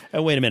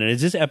 Oh, wait a minute.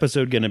 Is this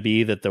episode going to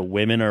be that the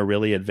women are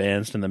really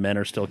advanced and the men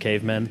are still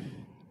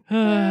cavemen?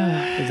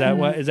 Is that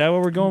what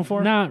we're going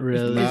for? Not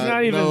really.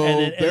 not even- No,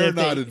 and they're if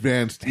not they-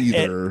 advanced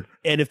either.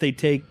 And if they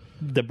take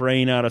the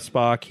brain out of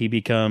Spock, he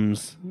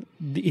gives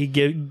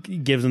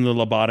him the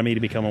lobotomy to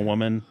become a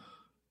woman.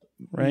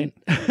 right?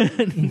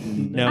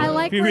 No, I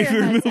like if you, where if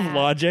your you head's remove at.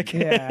 logic.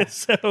 Yeah.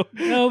 So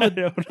No, but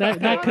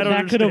that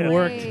could have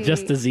worked understand.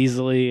 just as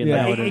easily. And Yeah.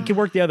 that it, would've- it could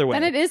work the other way.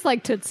 And it is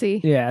like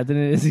Tootsie. Yeah, then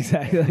it is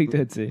exactly like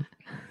Tootsie.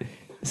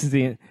 This is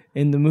the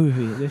in the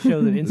movie, the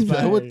show that Is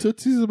that what inspired.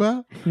 Tootsie's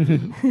about?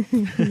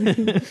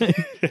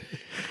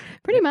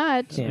 Pretty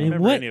much. Yeah. I mean, remember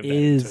what any of that.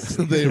 is?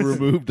 They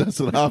removed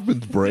Dustin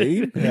Hoffman's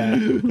brain.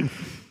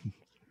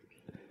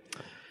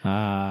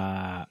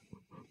 Yeah.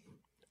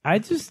 I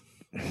just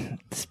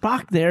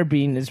Spock there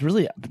being is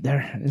really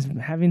there is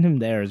having him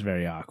there is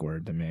very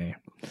awkward to me.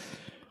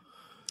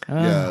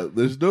 Yeah,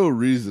 there's no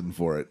reason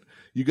for it.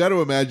 You got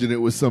to imagine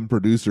it was some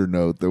producer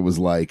note that was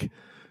like,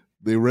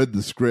 they read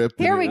the script.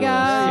 and Here it we was-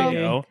 go. There you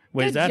go.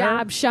 Wait, is Good that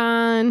job,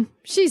 Sean.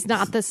 She's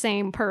not the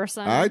same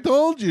person. I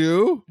told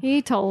you.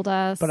 He told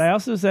us. But I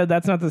also said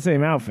that's not the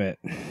same outfit.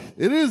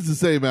 It is the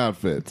same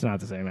outfit. It's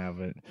not the same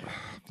outfit.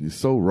 You're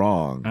so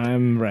wrong.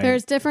 I'm right.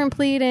 There's different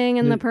pleating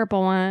in the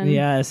purple one.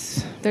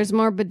 yes. There's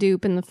more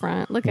Badoop in the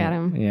front. Look at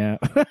him. Yeah.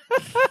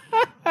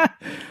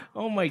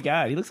 Oh my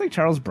God, he looks like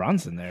Charles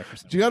Bronson there. For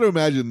some You got to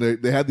imagine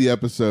they had the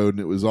episode and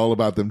it was all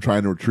about them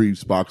trying to retrieve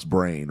Spock's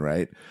brain,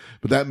 right?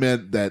 But that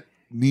meant that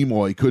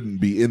Nimoy couldn't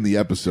be in the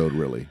episode,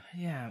 really,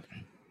 Yeah.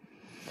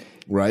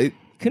 right?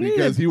 Couldn't he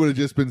Because have- he would have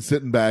just been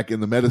sitting back in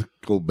the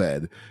medical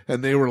bed,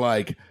 and they were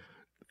like,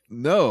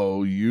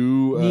 "No,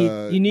 you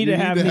need to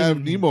have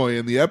Nimoy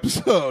in the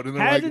episode." And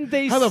they're Hadn't like,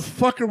 they "How the s-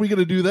 fuck are we going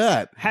to do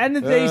that?"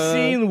 Hadn't they Uh,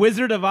 seen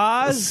Wizard of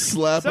Oz?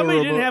 slap a Somebody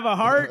didn't remote- have a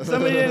heart.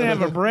 Somebody didn't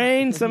have a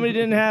brain. Somebody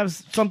didn't have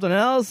something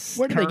else.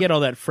 Where did they get all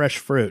that fresh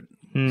fruit?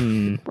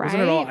 Right?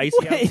 Wasn't it all icy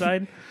Wait.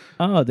 outside?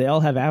 Oh, they all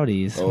have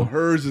Audis. Oh,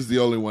 hers is the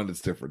only one that's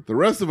different. The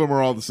rest of them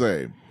are all the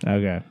same.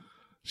 Okay.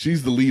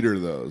 She's the leader,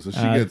 though, so she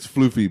gets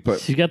floofy.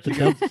 But She got the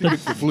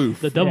floof.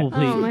 the double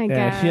pleat. Oh my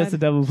Yeah, god. she has the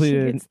double She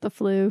pleated. gets the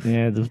flu.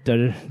 Yeah,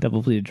 the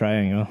double pleated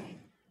triangle.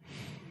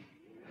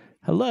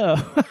 Hello.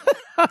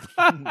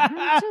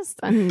 I'm just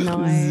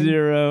annoyed.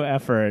 Zero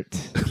effort.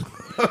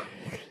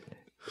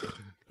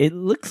 It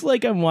looks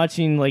like I'm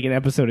watching like an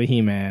episode of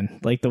He-Man.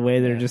 Like the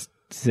way they're just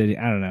sitting.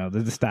 I don't know.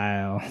 The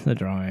style, the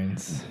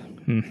drawings.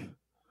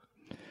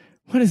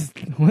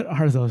 What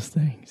are those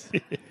things?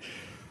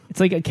 It's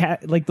like a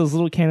cat, like those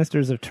little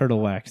canisters of turtle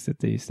wax that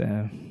they used to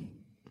have.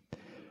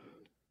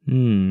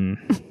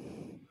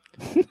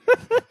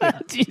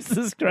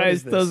 Jesus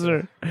Christ, those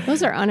are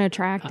Those are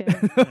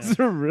unattractive. those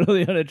are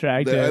really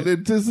unattractive. And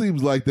it just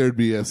seems like there'd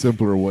be a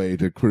simpler way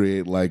to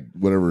create like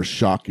whatever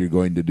shock you're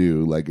going to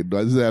do. Like it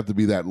doesn't have to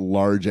be that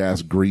large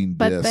ass green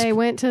But disc. they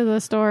went to the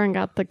store and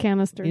got the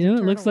canisters. You know, of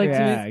it looks turtle like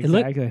to Yeah, me,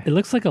 exactly. it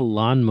looks like a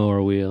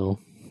lawnmower wheel.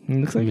 It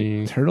looks like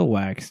mean- turtle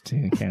wax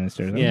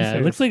canisters. Yeah,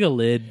 it looks like a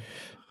lid.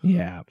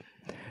 Yeah.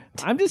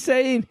 I'm just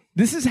saying,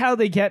 this is how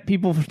they get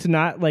people to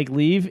not like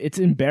leave. It's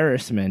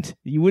embarrassment.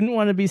 You wouldn't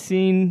want to be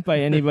seen by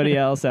anybody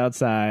else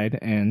outside,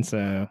 and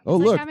so oh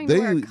It's like look, having to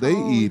wear a they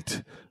cone.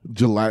 eat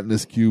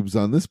gelatinous cubes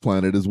on this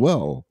planet as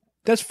well.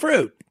 That's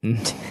fruit. No,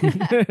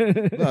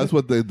 that's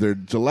what they're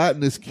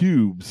gelatinous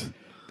cubes.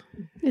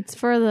 It's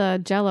for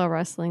the Jello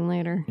wrestling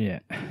later. yeah,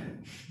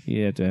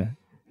 you have to.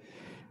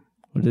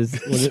 What is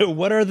So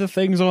what are the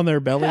things on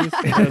their bellies?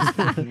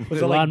 Was it like,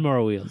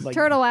 Lawnmower wheels.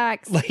 Turtle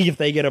wax. like if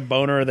they get a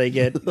boner, they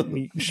get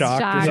shocked or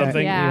Shocked,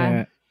 something?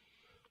 yeah.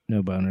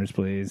 No boners,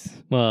 please.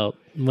 Well,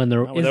 when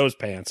there Not with those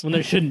pants. when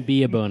there shouldn't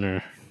be a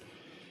boner,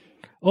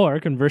 or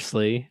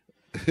conversely,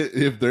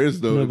 If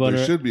there's no, No if boner.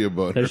 there should be a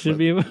boner. there should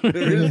be a There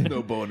boner. is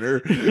no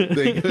boner.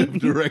 They give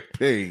direct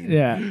pain.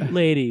 Yeah,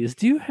 Ladies,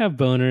 do you have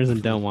boners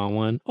and don't want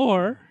one,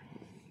 or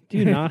do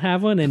you not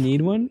have one and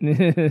need one?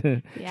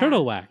 Yeah.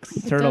 Turtle wax.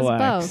 turtle does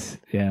wax.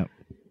 Yeah,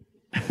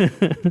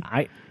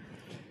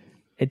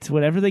 It's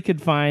whatever they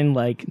could find,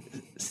 like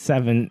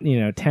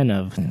 10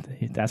 of.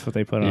 That's what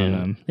they put on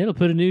them. It'll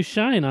put a new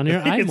shine on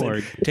your eye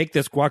board. Take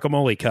this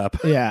guacamole cup.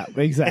 Yeah,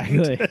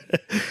 exactly.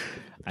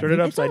 Turn it It's on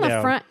upside the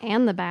down. front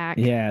and the back.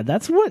 Yeah,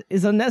 that's what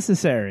is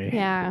unnecessary.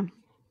 Yeah.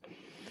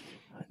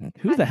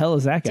 Who the hell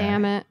is that guy?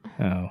 Damn it.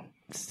 Oh,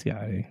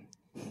 Scotty.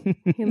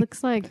 He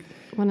looks like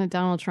one of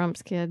Donald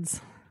Trump's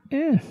kids.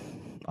 Yeah,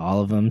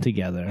 all of them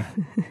together.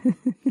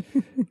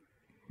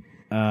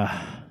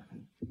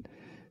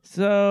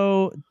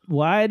 So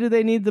why do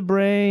they need the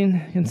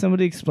brain? Can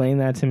somebody explain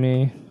that to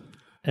me?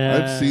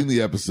 I've seen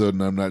the episode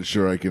and I'm not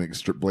sure I can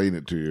explain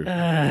it to you.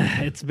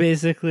 It's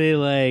basically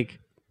like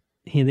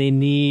they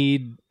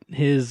need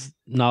his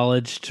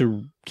knowledge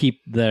to keep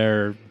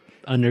their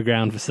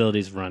underground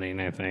facilities running.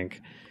 I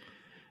think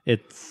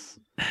it's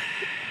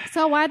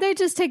So why'd they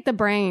just take the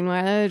brain?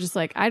 Why they're just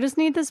like, I just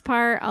need this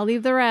part. I'll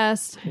leave the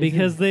rest.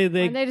 because Why'd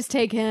they just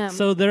take him?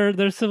 so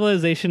their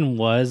civilization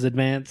was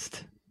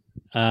advanced,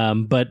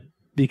 but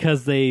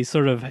because they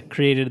sort of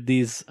created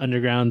these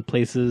underground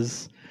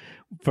places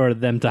for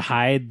them to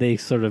hide, they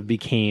sort of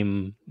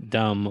became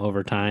dumb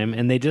over time,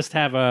 and they just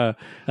have a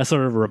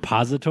sort of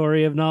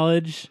repository of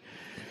knowledge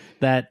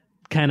that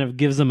kind of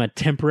gives them a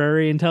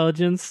temporary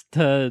intelligence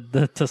to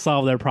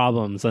solve their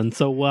problems. And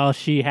so while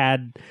she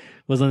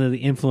was under the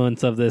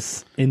influence of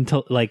this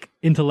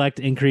intellect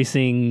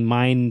increasing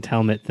mind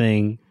helmet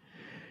thing,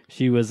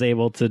 she was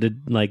able to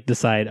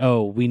decide,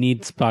 oh, we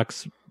need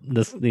Spock's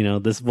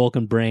this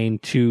Vulcan brain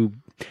to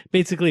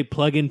basically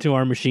plug into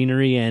our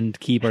machinery and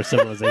keep our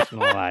civilization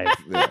alive.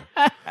 Yeah.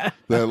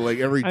 That like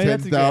every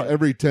that's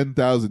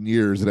 10,000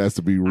 years it has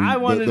to be. I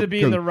wanted to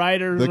be in the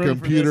writer's room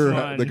for this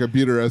one. The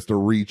computer has to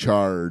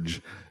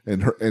recharge,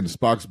 and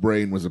Spock's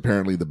brain was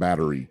apparently the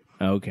battery.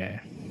 Okay.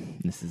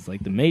 This is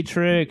like the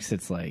Matrix.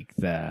 It's like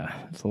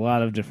it's a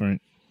lot of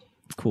different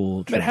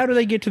cool. But how do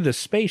they get to the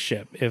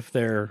spaceship if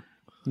they're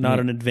not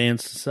an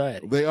advanced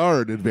society? They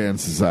are an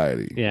advanced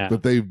society. Yeah.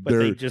 But they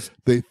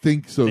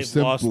think so They've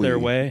simply. lost their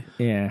way.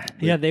 Yeah.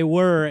 Yeah, they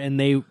were, and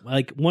they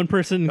one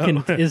person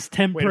is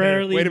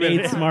temporarily Wait a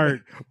minute. made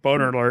smart.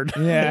 Boner alert.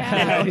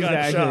 Yeah. I got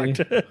Exactly.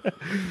 shocked.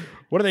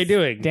 What are they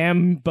doing?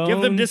 Damn bones.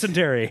 Give them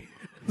dysentery.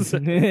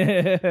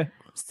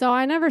 So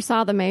I never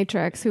saw The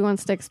Matrix. Who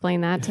wants to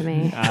explain that to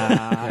me?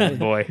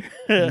 Boy.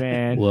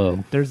 Man.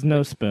 Whoa. There's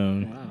no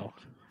spoon. Wow.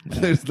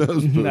 There's no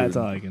spoon. That's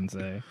all I can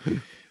say.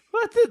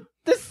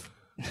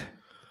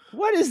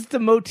 What is the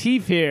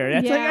motif here?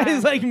 That's Yeah.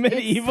 like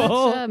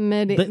medieval. Such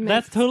a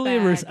That's totally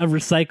a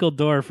recycled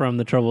door from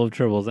The Trouble of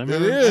Tribbles. I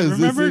remember, is. I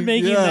remember It's-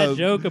 making yeah, that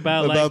joke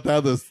about how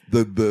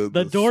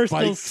the door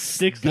still spike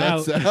sticks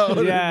guts out.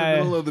 in Yeah. the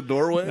middle of the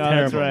doorway. No,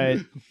 that's Terrible.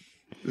 right.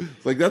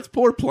 It's like that's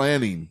poor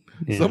planning.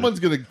 Yeah. Someone's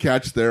gonna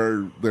catch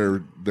their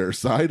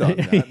side on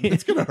that.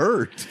 It's gonna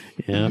hurt.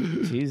 Yeah.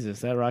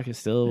 Jesus, that rock is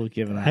still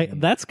giving out.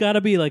 That's got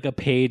to be like a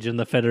page in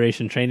the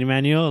Federation training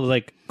manual.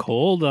 Like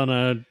cold on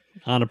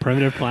a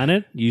primitive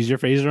planet, use your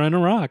phaser on a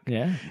rock.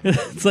 Yeah.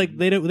 It's like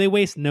they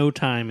waste no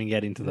time in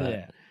getting to that.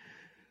 Yeah.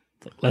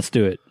 It's like, let's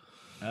do it.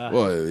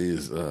 Boy,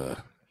 these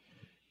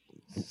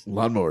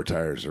lawnmower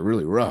tires are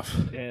really rough.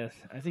 Yes,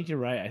 I think you're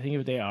right. I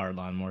think they are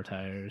lawnmower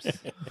tires.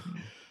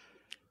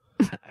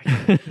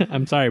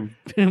 I'm sorry,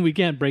 we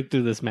can't break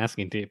through this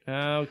masking tape.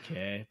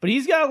 Okay, but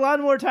he's got a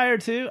lawnmower tire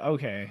too.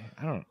 Okay,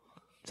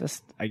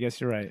 I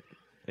guess you're right.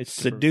 It's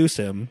Seduce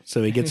him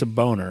so he gets a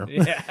boner.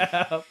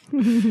 Yeah.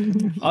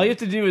 All you have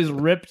to do is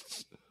rip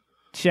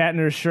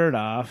Shatner's shirt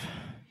off.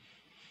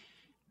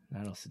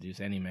 That'll seduce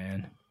any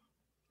man.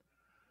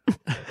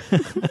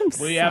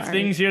 We have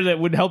things here that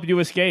would help you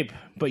escape,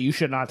 but you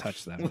should not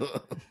touch them.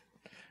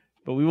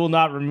 But we will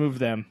not remove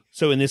them.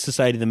 So in this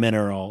society, the men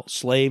are all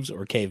slaves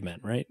or cavemen,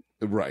 right?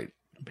 Right.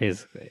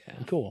 Basically, yeah.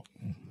 Cool.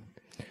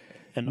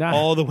 And Nah.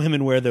 all the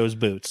women wear those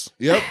boots.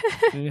 Yep.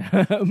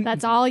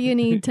 That's all you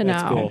need to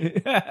know. Cool.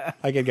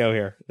 I could go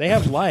here. They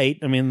have light.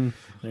 I mean,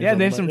 Yeah,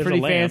 they have some there's a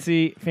pretty lamp.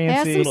 fancy. It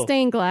has some Little-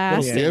 stained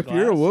glass. little Yeah, if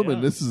you're a glass, woman,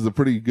 yeah. this is a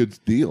pretty good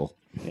deal.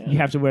 You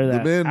have to wear The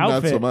that men,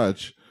 outfit. not so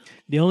much.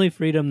 The only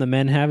freedom the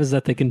men have is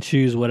that they can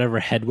choose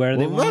whatever headwear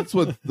they Well, want. that's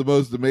what the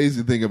most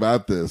amazing thing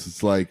about this.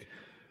 It's like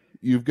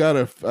you've got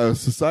a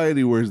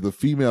society where the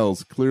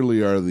females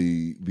clearly are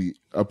the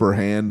upper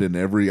hand in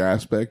every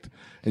aspect,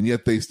 and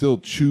yet they still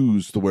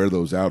choose to wear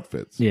those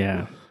outfits.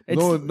 Yeah.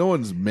 No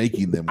one's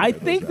making them. I wear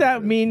those think that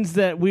outfits. means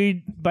that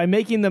by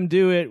making them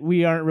do it,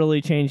 we aren't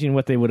really changing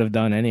what they would have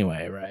done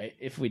anyway, right?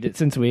 If we did,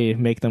 since we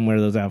make them wear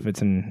those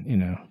outfits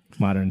in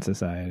modern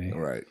society.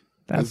 Right.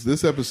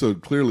 This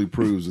episode clearly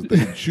proves that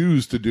they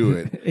choose to do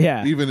it,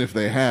 Yeah. even if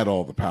they had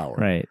all the power.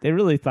 Right. They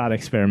really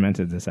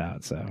experimented this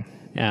out, so.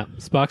 Yeah,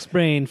 Spock's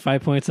Brain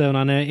 5.7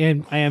 on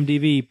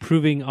IMDb,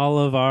 proving all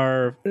of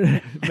our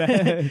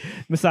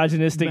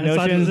Misogynistic notions.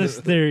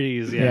 misogynist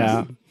theories.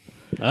 Yes.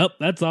 Oh,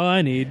 that's all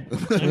I need.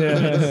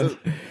 Yeah.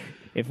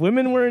 If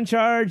women were in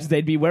charge,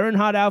 they'd be wearing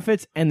hot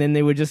outfits, and then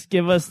they would just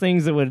give us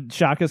things that would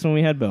shock us when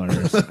we had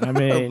boners. I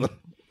mean,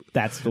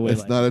 that's the way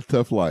It's not a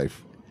tough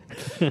life.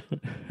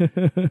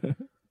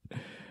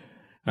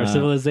 Our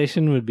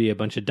civilization would be a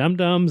bunch of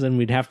dum-dums, and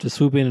we'd have to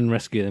swoop in and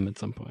rescue them at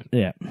some point.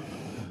 Yeah.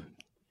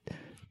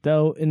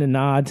 Though, in a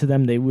nod to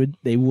them, they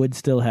would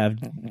still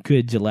have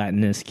good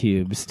gelatinous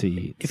cubes to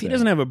eat. If he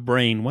doesn't have a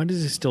brain, why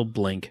does he still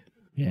blink?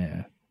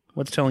 Yeah.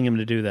 What's telling him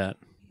to do that?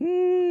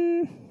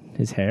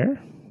 His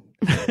hair?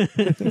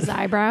 His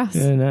eyebrows.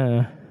 And,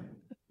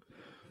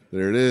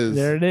 There it is.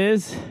 there it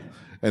is.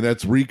 And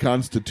that's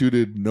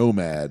reconstituted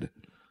nomad.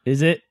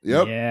 Is it?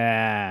 Yep.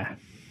 Yeah.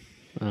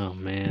 Oh,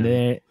 man.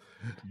 There.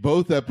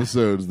 Both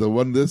episodes,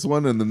 this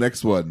one and the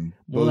next one,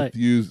 Well, both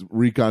use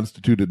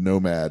reconstituted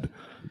nomad.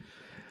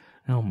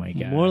 Oh my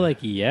god. More like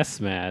Yes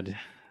Mad.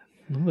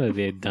 What have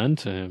they done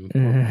to him?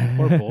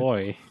 Poor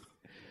boy.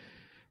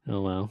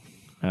 Oh, well.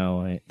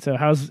 Oh wait. So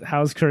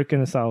how's Kirk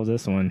gonna solve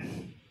this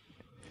one?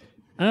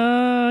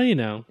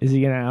 Is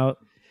he gonna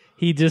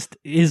He just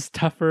is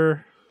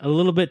tougher, a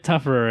little bit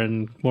tougher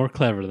and more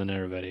clever than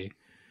everybody.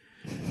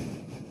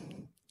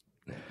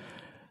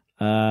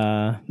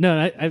 No,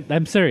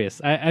 I'm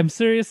serious. I'm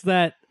serious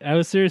that I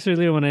was serious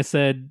earlier when I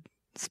said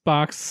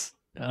Spock's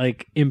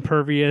like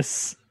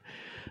impervious,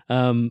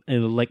 and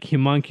like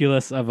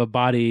homunculus of a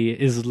body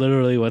is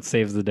literally what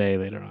saves the day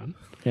later on.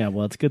 Yeah,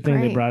 well, it's a good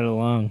thing they Right. brought it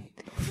along.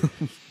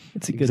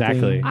 It's a good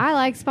Exactly. thing. I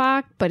like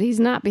Spock, but he's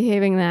not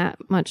behaving that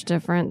much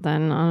different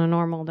than on a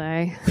normal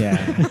day.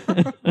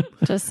 Yeah.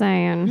 Just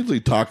saying. Usually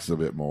talks a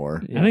bit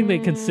more. I think they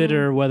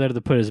consider whether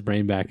to put his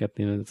brain back at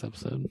the end of this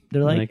episode.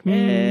 They're like,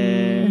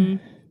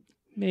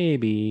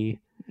 Maybe.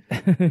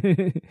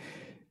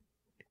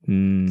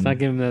 Hmm. It's not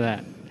giving them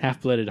that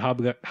half-blooded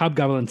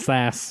hobgoblin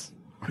sass.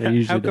 They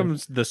usually How do.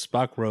 comes the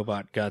Spock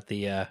robot got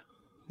the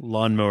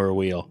lawnmower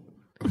wheel?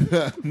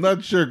 I'm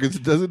not sure because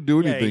it doesn't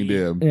do anything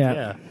to him.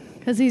 Yeah.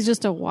 Because he's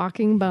just a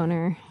walking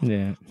boner.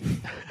 Yeah.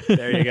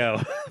 There you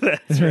go.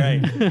 That's right.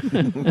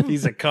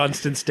 He's a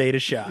constant state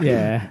of shock.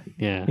 Yeah.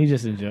 Yeah. He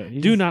just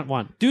enjoys. Do not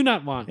want. Do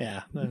not want.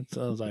 Yeah, that's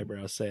those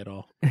eyebrows say it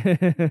all.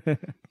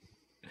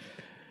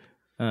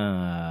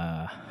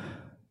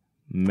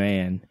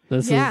 Man.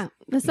 This Yeah,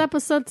 this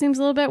episode seems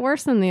a little bit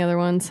worse than the other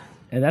ones.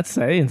 And that's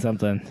saying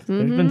something.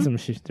 There's been some.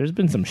 There's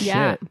been some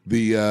Yeah. shit.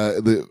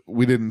 The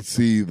we didn't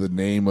see the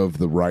name of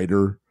the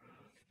writer,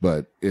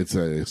 but it's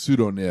a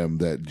pseudonym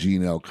that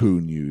Gene L.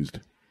 Kuhn used.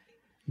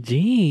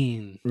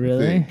 Gene.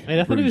 Really? think. Wait,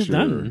 I thought Pretty he was sure.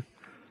 done.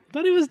 I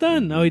thought he was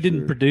done. Oh, he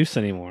didn't sure. produce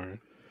anymore.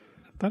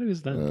 I thought he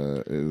was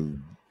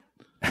done.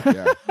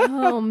 Yeah,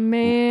 Oh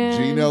man.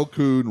 Gene L.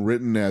 Kuhn,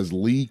 written as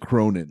Lee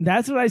Cronin.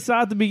 That's what I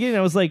saw at the beginning.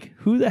 I was like,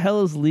 "Who the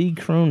hell is Lee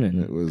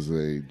Cronin?" It was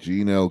a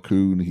Gene L.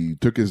 Kuhn. He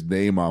took his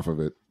name off of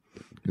it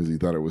because he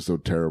thought it was so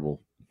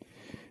terrible.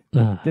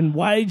 Then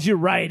why did you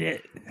write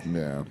it?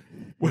 Yeah.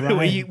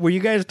 Were you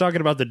guys talking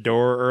about the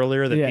door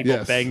earlier that Yeah. people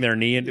Yes. bang their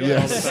knee into it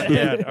all the Yes. time?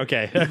 Yeah,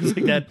 okay. I was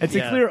like, that, It's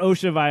yeah. a clear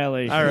OSHA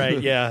violation. All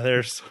right, yeah,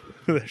 there's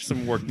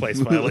some workplace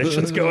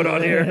violations going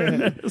on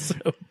here. So,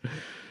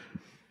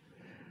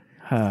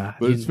 But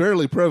it's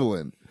fairly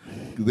prevalent.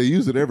 They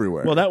use it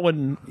everywhere. well, that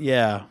one,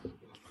 yeah.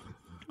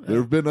 There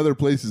have been other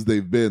places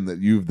they've been that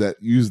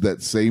use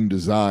that same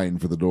design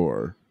for the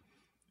door.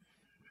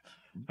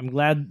 I'm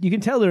glad you can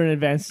tell they're an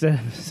advanced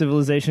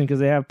civilization because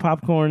they have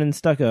popcorn and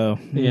stucco.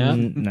 Yeah.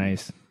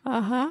 Nice.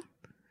 Uh-huh.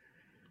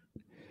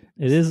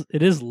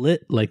 It is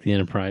lit like the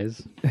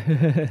Enterprise.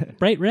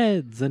 Bright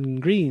reds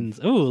and greens.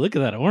 Oh, look at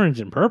that orange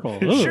and purple.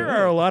 There Ooh. sure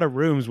are a lot of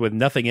rooms with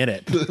nothing in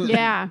it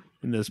Yeah.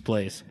 in this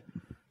place.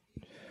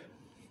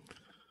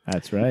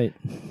 That's right.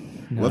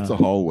 Lots of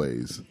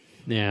hallways.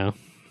 Yeah.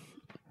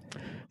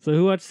 So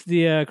who watched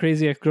the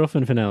Crazy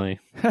Ex-Girlfriend finale?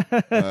 I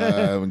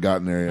haven't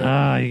gotten there yet.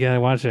 Ah, you gotta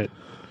watch it.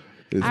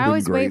 It's I been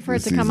always great wait for it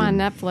this to come on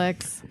season.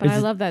 Netflix, but I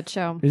love that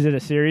show. Is it a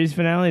series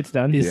finale? It's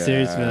done. It's Yeah,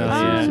 series finale.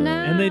 I Yeah. think no.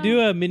 And they do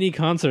a mini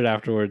concert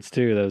afterwards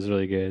too. That was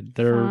really good.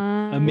 They're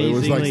It amazingly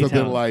was like something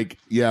talented. like,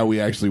 yeah, we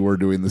actually were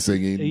doing the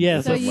singing. Yeah,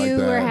 or So something you like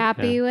that. were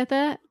happy with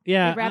it?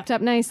 Yeah, It wrapped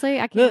up nicely?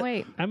 I can't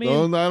wait. I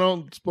mean, I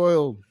don't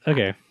spoil.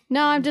 okay.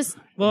 No, I'm just...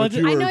 Well, But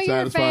you I were know you're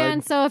a satisfied?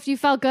 fan, so if you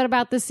felt good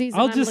about this season,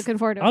 I'm looking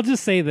forward to it. I'll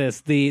just say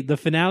this: the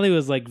finale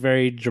was like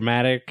very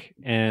dramatic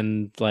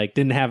and like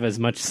didn't have as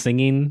much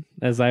singing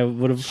as I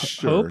would have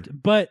Sure. hoped.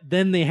 But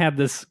then they had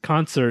this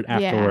concert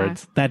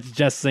afterwards that's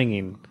just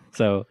singing,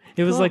 so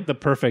it was Cool. like the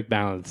perfect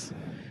balance.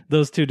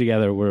 Those two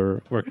together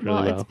worked really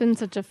Well, well. it's been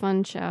such a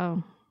fun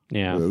show.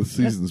 Yeah. The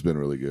season's been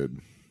really good.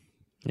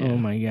 Yeah. Oh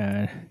my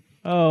god.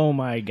 Oh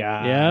my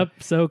god. Yep.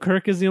 So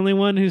Kirk is the only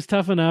one who's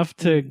tough enough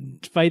to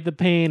fight the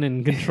pain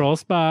and control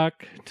Spock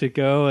to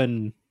go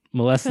and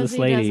molest Because this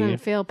he lady. doesn't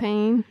feel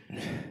pain.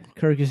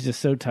 Kirk is just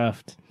so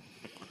tough.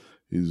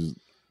 He's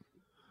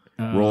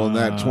rolling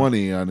that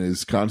 20 on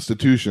his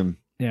constitution.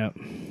 Yeah.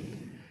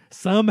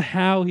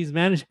 Somehow he's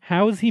managed.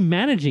 How is he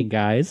managing,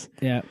 guys?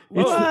 Yeah.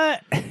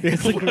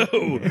 It's like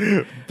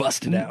Whoa,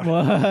 busted out.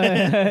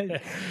 What?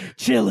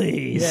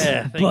 Chili's.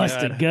 Yeah, thank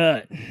Busted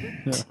God.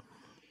 gut.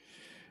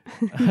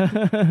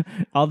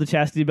 All the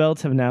chastity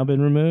belts have now been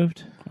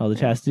removed. All the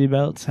chastity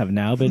belts have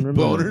now been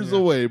removed. Boners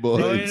away,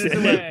 boys. Boners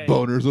away.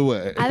 Boners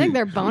away. I think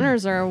their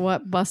boners are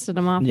what busted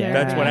them off. Yeah.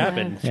 their, That's what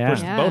happened. Yeah.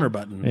 Push the boner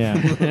button.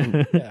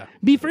 Yeah. Yeah.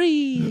 be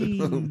free.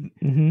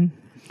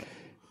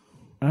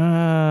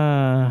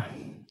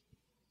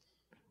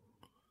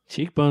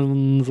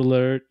 Cheekbones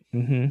alert.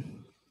 I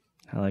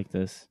like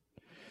this.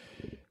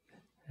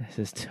 This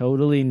is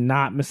totally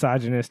not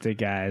misogynistic,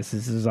 guys.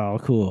 This is all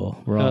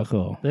cool. We're all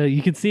cool.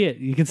 You can see it.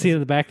 You can see it in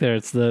the back there.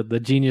 It's the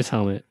genius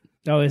helmet.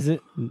 Oh, is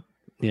it?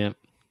 Yeah.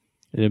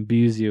 It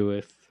imbues you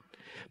with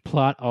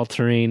plot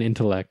altering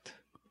intellect.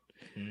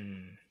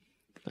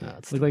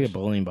 It's like a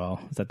bowling ball.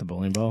 Is that the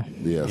bowling ball?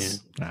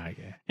 Yes. Ah,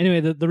 okay. Anyway,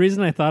 the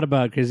reason I thought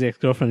about Crazy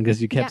Ex-Girlfriend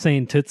because you kept Yeah.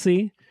 saying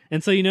Tootsie.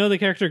 And so you know the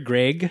character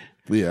Greg,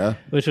 Yeah.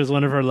 which was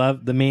one of her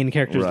the main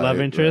character's Right, love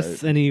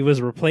interests, right. and he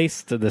was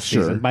replaced this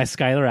Sure. season by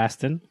Skylar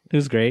Astin,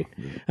 who's great.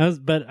 I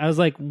was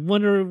like,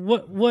 wonder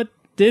what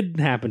did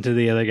happen to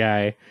the other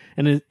guy,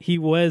 and he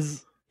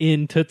was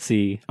in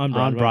Tootsie On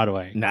on Broadway.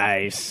 Broadway.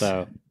 Nice.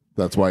 So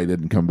That's why he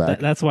didn't come back.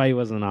 that's why he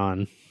wasn't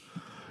on.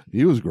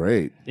 He was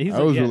great. He's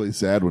I was yeah. really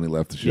sad when he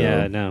left the show.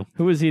 Yeah, no.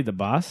 Who was he? The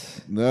boss?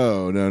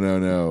 No. It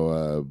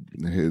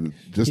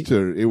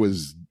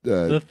was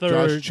The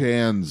third- Josh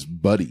Chan's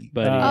buddy.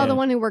 But Oh, the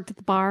one who worked at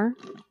the bar.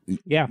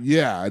 yeah,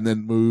 Yeah, and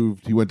then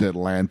moved. He went to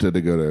Atlanta to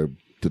go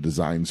to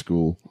design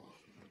school,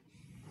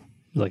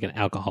 like an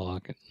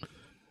alcoholic.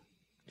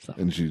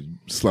 and she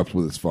slept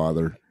with his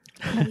father.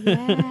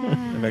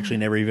 I've actually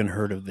never even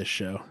heard of this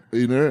show.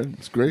 You know,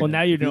 it's great. Well,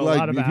 now you If know a like,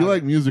 lot about If you it.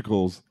 like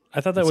musicals, I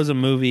thought that was a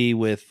movie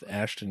with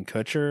Ashton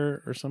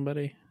Kutcher or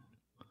somebody.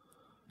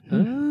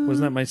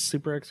 Wasn't that My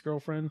Super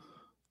Ex-Girlfriend?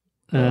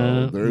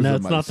 There's no, a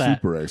it's my not that.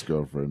 super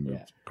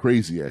ex-girlfriend.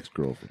 Crazy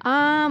ex-girlfriend.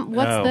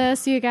 What's Oh.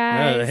 this, you Oh,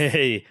 guys?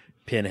 hey,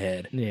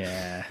 Pinhead.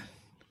 Yeah.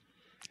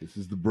 This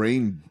is the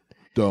brain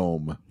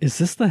dome. Is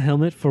this the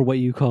helmet for what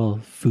you call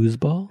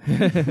foosball?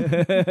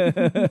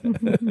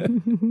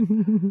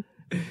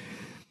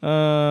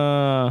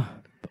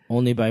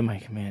 Only by my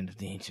command of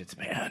the ancients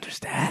may I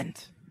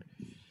understand.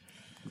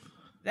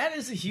 That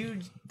is a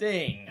huge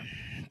thing.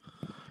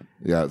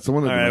 Yeah,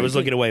 someone. All right, I was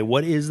looking away.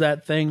 What is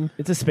that thing?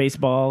 It's a space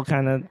ball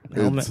kind of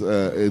helmet.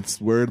 It's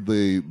where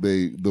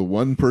the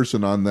one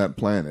person on that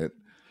planet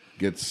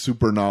gets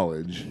super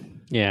knowledge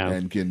Yeah.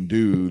 and can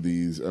do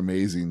these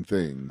amazing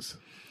things.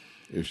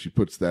 If she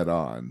puts that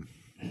on,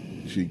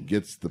 she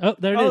gets the Oh,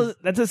 there it is.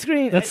 That's a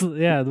screen. That's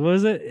yeah. What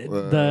was it? it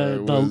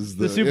was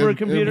the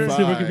supercomputer? M5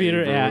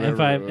 Supercomputer. or Yeah, whatever,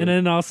 M5, and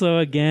then also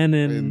again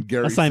in in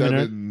Gary assignment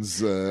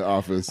Seven's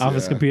office.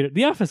 office yeah. computer,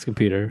 the office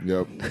computer.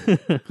 Yep,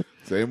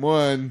 same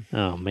one.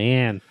 Oh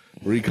man,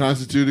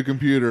 Reconstitute a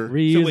computer.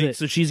 reuse So wait, it.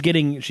 so she's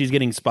getting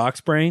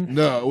Spock's brain?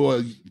 No,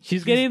 well,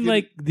 She's getting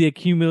like the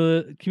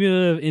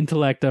cumulative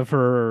intellect of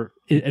her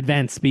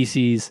advanced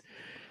species.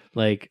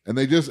 Like and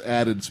they just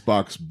added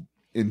Spock's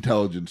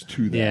intelligence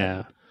to that.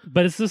 yeah,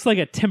 but it's just like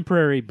a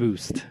temporary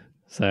boost.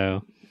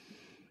 So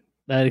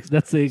that's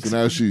the So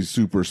now she's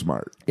super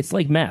smart. It's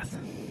like meth.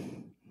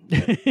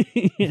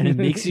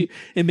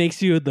 it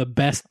makes you the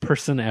best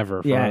person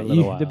ever for a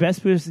little while. the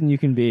best person you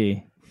can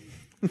be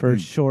for a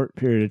short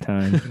period of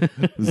time.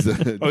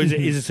 Oh, is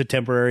this a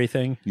temporary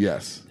thing?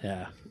 Yes.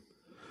 Yeah.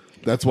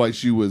 That's why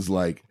she was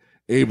like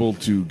able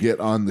to get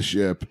on the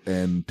ship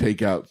and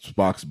take out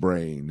Spock's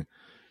brain.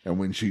 And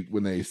when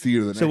they see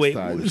her the So next wait,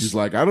 time, she's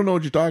like, I don't know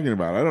what you're talking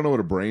about. I don't know what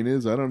a brain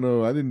is. I don't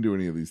know. I didn't do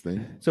any of these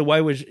things. So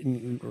why was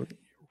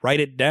write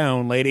it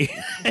down, lady?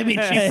 I mean,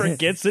 she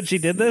forgets that she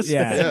did this.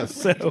 Yeah. Yes.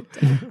 So,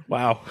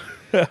 wow.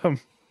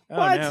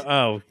 What?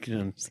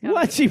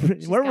 What?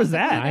 Where was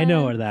that? I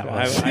know where that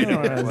was. I know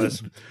what it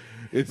was.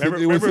 It was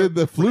Remember- in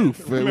the floof.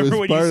 It Remember was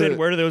when you part said of,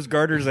 where do those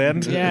garters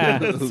end? Yeah,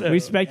 So, we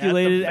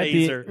speculated at at the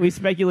the phaser. we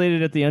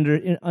speculated at the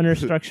under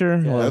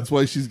structure. That's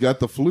why she's got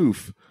the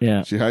floof.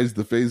 Yeah, She hides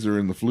the phaser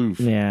in the floof.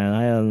 yeah.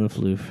 I on the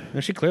floof. No,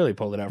 she clearly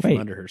pulled it out from Wait.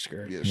 under her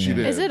skirt. Yeah, she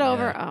did. Is it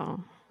over?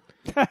 Oh.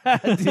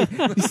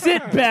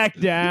 Sit back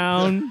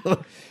down.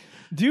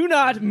 Do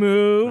not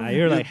move. Wow,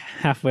 you're like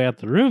halfway out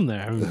the room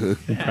there. I'm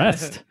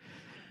impressed.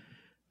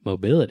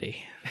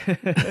 Mobility.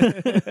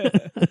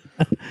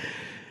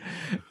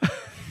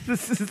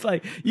 This is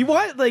like you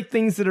want like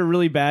things that are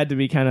really bad to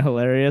be kind of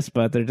hilarious,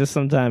 but they're just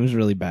sometimes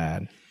really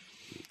bad.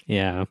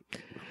 Yeah.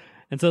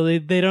 And so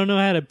they don't know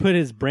how to put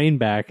his brain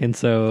back, and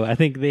so I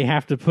think they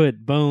have to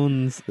put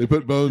Bones They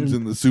put Bones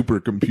in the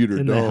supercomputer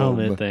in the dome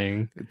helmet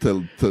thing.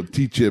 to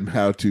teach him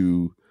how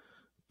to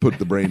put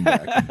the brain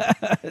back.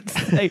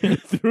 It's like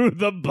through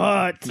the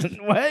butt.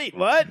 Wait,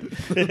 what?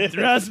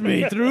 Trust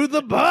me, through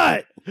the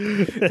butt.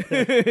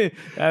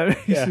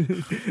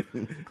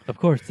 Of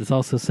course, it's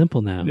all so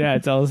simple now. Yeah,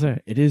 it's also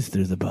it is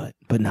through the butt,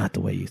 but not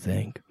the way you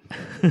think.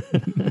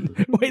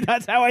 Wait,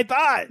 that's how I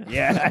thought.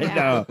 Yeah, I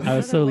know. I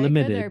was so What other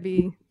way could limited. there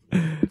be?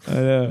 I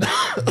know.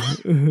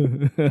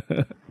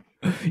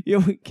 If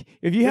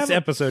you This have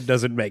episode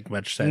doesn't make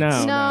much sense.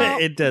 No. No.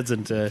 It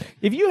doesn't.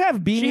 if you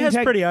have beaming She has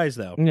tech- pretty eyes,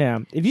 though. Yeah,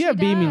 if you have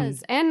She beaming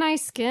does. And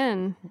nice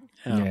skin.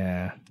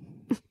 yeah.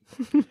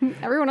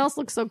 Everyone else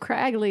looks so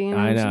craggly, and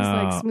I she's know.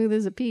 like smooth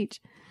as a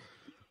peach.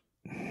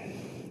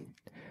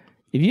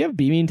 If you have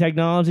beaming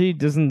technology,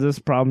 doesn't this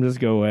problem just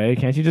go away?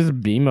 Can't you just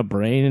beam a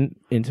brain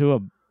into a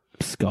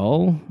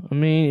skull? I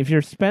mean, if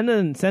you're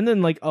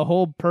sending like a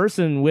whole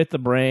person with the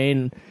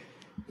brain,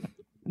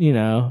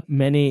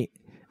 many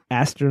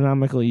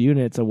astronomical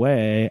units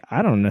away,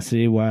 I don't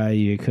see why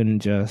you couldn't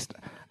just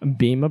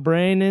beam a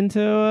brain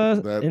into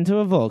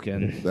a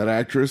Vulcan. That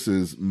actress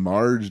is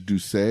Marge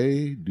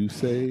Doucet.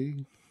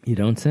 You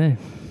don't say.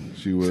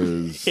 She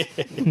was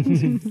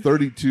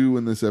 32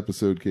 when this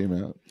episode came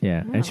out.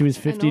 Yeah, and she was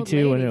an old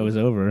 52 when lady. it was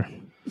over.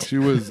 She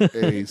was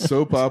a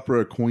soap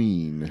opera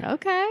queen.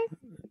 Okay.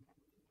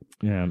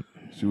 Yeah.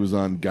 She was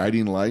on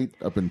Guiding Light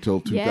up until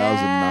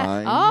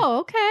 2009. Yeah. Oh,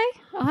 okay.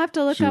 I'll have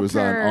to look She up was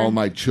her. on All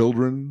My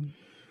Children.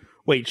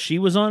 Wait, she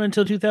was on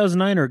until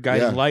 2009, or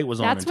Guiding Yeah. Light was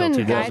on That's until when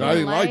 2009?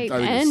 Guiding Light I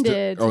think it's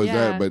ended, is yeah.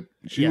 that? But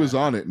she Yeah. was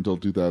on it until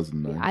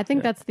 2009. I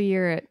think that's the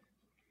year it.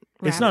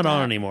 It's not wrapped on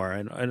up. anymore.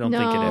 I don't No,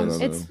 think it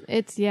is. I don't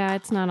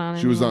it's not on.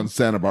 She was anymore. on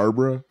Santa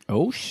Barbara.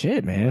 Oh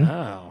shit, man.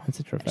 Wow. That's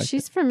a trifecta.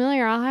 She's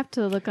familiar. I'll have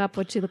to look up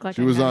what she looked like.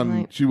 She was Guiding on.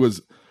 Light. She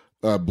was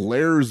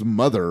Blair's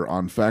mother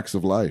on Facts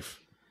of Life.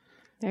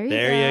 There you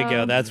There go. you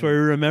go. That's where we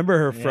remember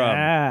her from.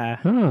 Yeah.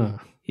 Huh.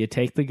 You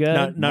take the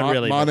good, Not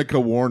really. but- Monica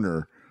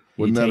Warner.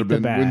 Wouldn't that take have the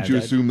been? bad. Wouldn't you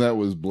assume that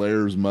was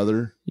Blair's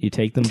mother? you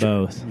take them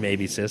both,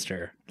 Maybe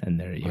sister. and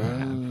there you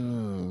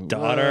go.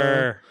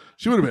 Daughter.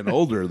 She would have been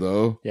older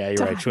though. Yeah,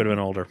 you're right. She would have been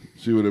older.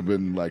 She would have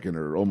been like in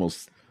her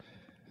almost.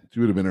 She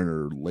would have been in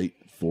her late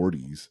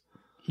 40s.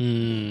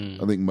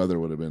 I think mother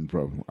would have been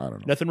probably. I don't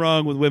know. Nothing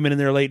wrong with women in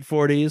their late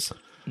 40s.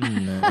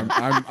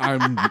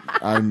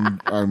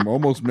 I'm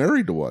almost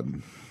married to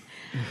one.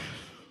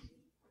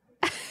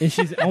 And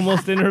she's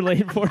almost in her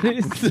late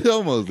 40s.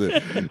 Almost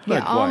it. Not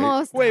Yeah, quite.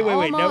 almost. Wait. Now,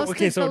 almost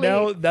okay, is so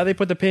the lead. now they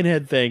put the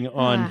pinhead thing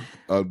on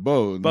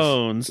Bones.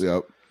 Bones.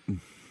 Yep.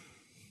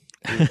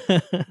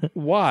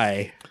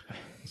 Why?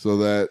 So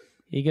that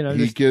He can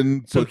he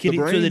can So put can the he-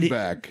 so brain that he-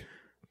 back.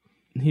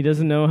 He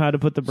doesn't know how to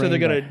put the brain. So they're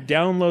going back. to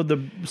download the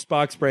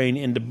Spock's brain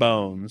into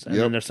Bones, and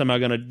Yep. then they're somehow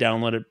going to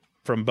download it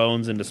from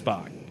Bones into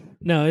Spock.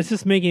 No, it's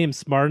just making him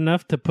smart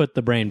enough to put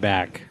the brain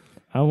back.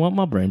 I want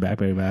my brain back,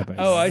 baby.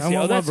 Oh, I see.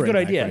 Oh, that's a good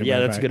idea.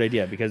 Yeah, that's a good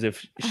idea because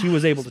if she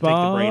was able to take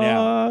the brain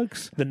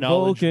out, the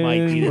knowledge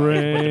might be that he can put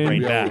the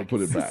brain Be able to back.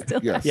 put it back. Still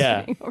Yes.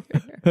 Yeah. sitting over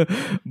there.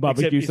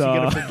 Barbecue Except, is he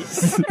gonna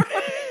sauce.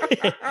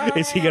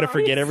 Is he going to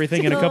forget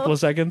everything in a couple of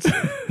seconds?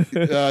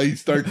 He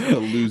starts to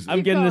lose it.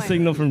 I'm getting the going.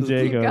 signal from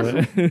Jake. Keep over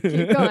going. there.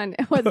 Keep going.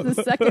 What's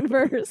the second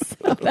verse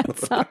of that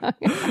song?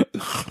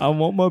 I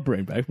want my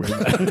brain back, baby.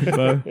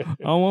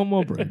 I want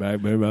my brain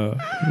back, baby.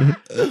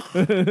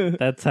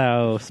 That's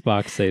how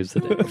Spock saves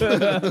the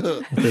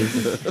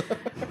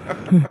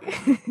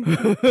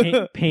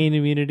day. Pain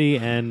immunity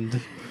and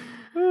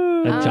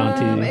a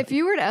jaunty. If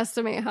you were to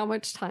estimate how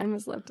much time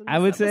is left in this I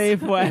would say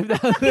episode.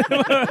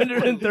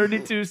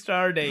 5,132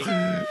 star date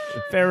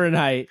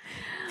Fahrenheit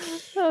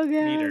Oh, God.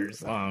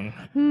 meters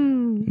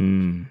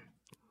long.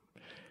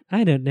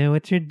 I don't know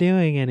what you're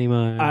doing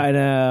anymore. I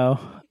know.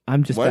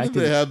 I'm just Why back did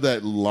they to have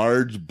that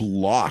large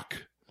block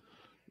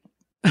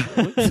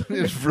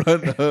in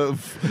front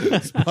of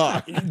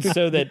Spock?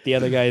 So that the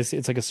other guys,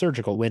 it's like a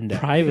surgical window.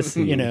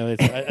 Privacy. You know,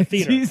 it's a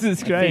theater.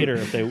 Jesus A Christ. theater,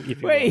 if you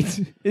will. Wait,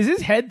 is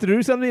his head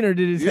through something or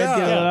did his head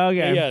get Yeah.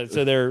 okay? Yeah,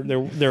 so they're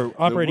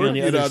operating on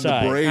the Working other on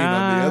side. the brain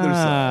on the other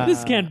side.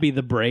 This can't be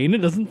the brain. It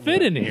doesn't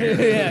fit in here.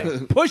 Yeah.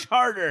 Push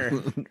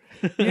harder.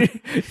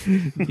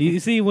 You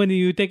see, when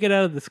you take it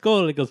out of the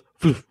skull, it goes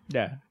poof.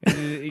 Yeah.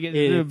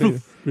 It,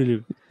 poof.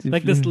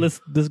 Like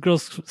this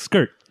girl's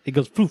skirt. It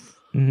goes poof.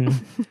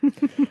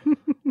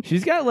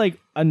 She's got like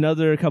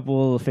another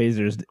couple of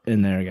phasers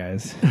in there,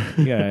 guys.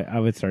 Yeah, I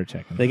would start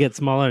checking. They get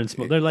smaller and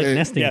smaller. They're like Hey,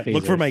 nesting Yeah, phasers.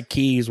 look for my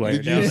keys while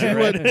you're Did down you see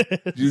there.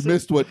 what? You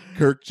missed what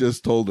Kirk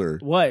just told her.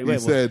 What? He Wait,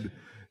 what? said.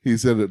 He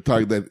said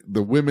that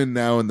the women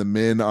now and the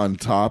men on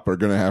top are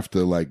going to have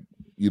to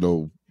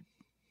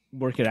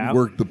Work it out.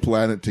 work the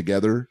planet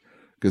together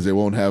because they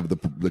won't have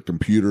the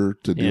computer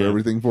to do Yeah.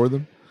 everything for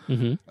them.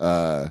 Mhm.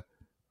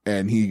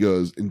 And he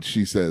goes, and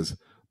she says,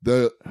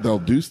 they'll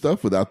do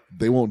stuff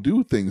they won't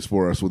do things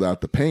for us without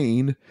the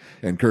pain.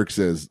 And Kirk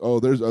says, oh,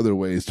 there's other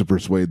ways to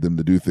persuade them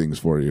to do things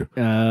for you.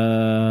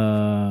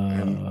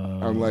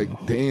 I'm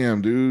like,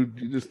 damn, dude,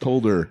 you just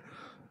told her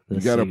you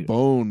Let's got a see.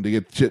 bone to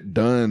get shit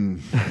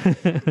done.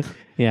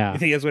 Yeah. You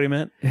think that's what he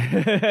meant?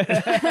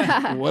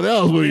 What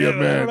else would you I don't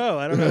man? know.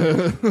 I don't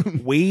know.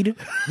 Weed.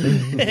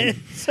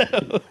 So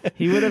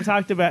He would have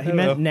talked about. He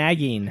meant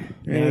nagging.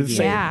 Nagging.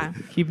 Yeah.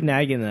 Keep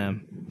nagging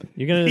them.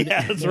 You're gonna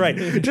yeah, that's right.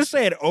 Just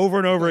say it over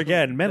and over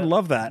again. Men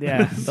love that.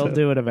 Yeah, they'll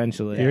do it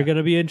eventually. You're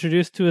gonna be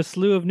introduced to a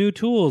slew of new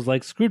tools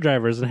like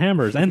screwdrivers and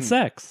hammers and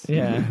sex.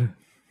 Yeah.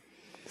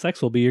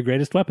 Sex will be your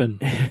greatest weapon.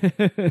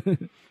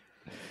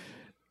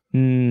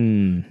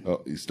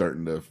 Oh, he's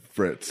starting to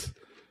fritz.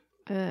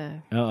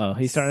 Uh-oh.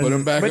 He's starting. Put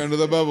him back under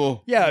the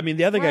bubble. Yeah, I mean,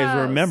 the other guys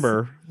Gross.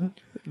 remember.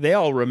 They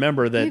all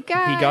remember that You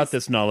guys- he got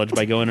this knowledge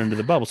by going into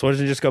the bubble. So why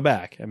doesn't he just go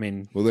back? I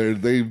mean, Well,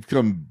 they've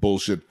come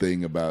bullshit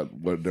thing about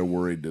what they're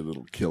worried that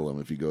it'll kill him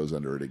if he goes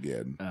under it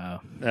again.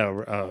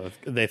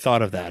 they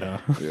thought of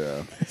that.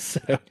 Yeah.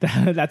 So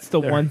That's the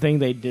one thing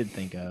they did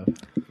think of.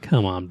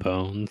 Come on,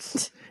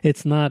 Bones.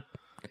 It's not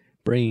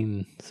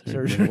brain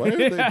surgery. Why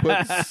did they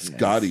put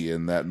Scotty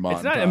in that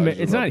montage?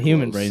 It's not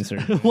human brain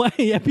surgery. Why?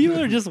 Yeah, people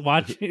are just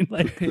watching.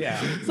 Like,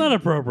 it's not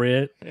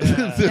appropriate.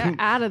 Get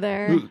out of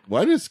there.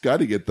 Why does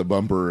Scotty get the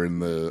bumper in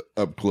the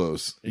up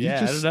close? He's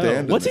Yeah, just I don't know.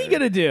 standing What's he there.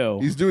 gonna do?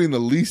 He's doing the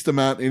least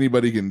amount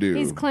anybody can do.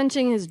 He's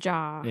clenching his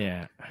jaw.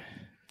 Yeah.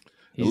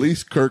 At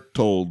least Kirk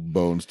told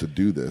Bones to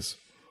do this.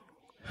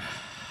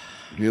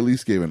 He at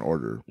least gave an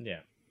order.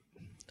 Yeah.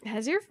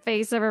 Has your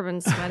face ever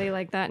been sweaty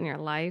like that in your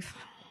life?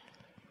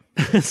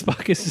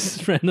 Spock is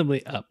just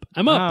randomly up.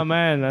 I'm up. Oh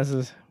man, this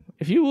is.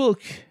 If you will,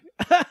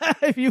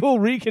 if you will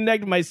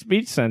reconnect my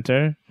speech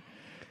center.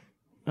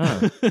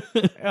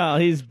 Oh,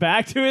 he's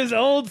back to his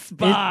old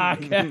Spock.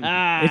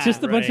 It's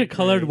just a bunch of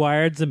colored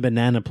wires and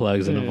banana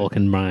plugs in a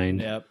Vulcan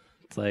mind. Yep.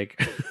 It's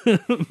like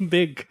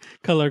big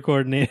color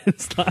coordinated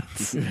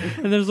slots.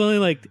 And there's only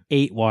like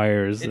 8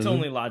 wires. It's and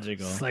only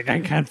logical. it's like, I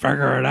can't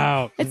figure it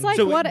out. It's like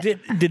so what?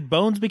 did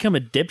Bones become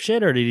a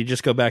dipshit, or did he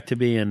just go back to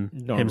being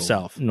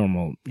himself?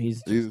 Normal.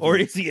 He's Or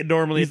is he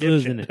normally He's a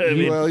losing dipshit? it. I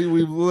mean, Well,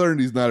 we've learned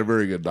he's not a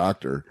very good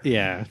doctor.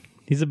 Yeah.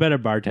 He's a better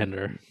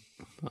bartender,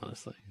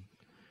 honestly.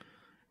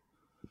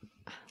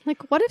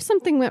 Like, what if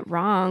something went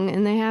wrong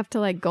and they have to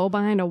like go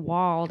behind a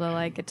wall to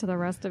like get to the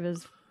rest of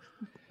his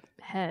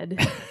head?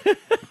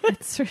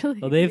 It's really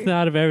Well, they've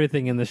thought of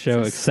everything in the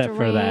show except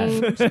for that.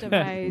 strange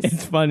device.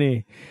 It's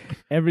funny.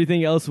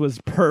 Everything else was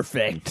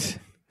perfect,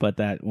 but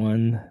that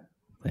one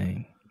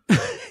thing.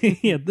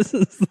 Yeah,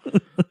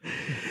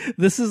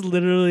 this is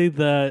literally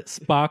the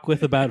Spock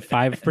with about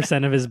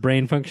 5% of his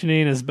brain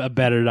functioning is a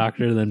better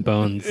doctor than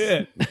Bones.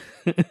 Yeah.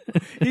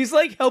 He's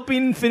like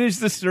helping finish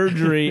the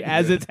surgery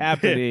as it's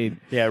happening.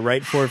 Yeah,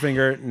 right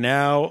forefinger,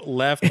 now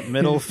left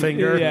middle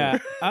finger. Yeah.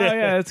 Oh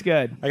yeah, that's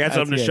good. I got That's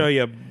something to good. show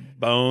you,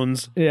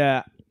 Bones.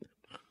 Yeah.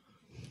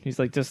 He's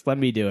like, just let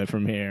me do it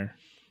from here.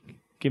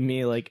 Give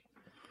me like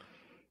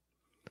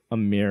a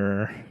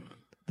mirror.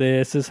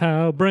 This is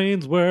how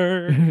brains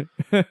work.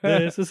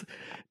 This is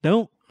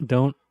don't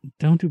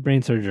do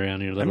brain surgery on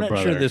your I'm little not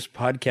brother. sure this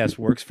podcast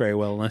works very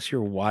well unless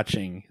you're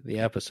watching the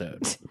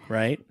episode,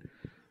 right?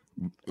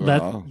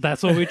 Well,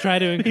 That's what we try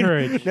to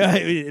encourage. No,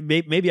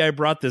 maybe I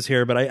brought this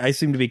here, but I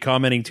seem to be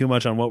commenting too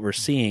much on what we're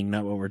seeing,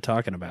 not what we're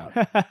talking about.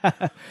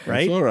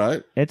 Right? it's all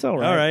right. It's all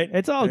right. All right.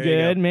 It's all There you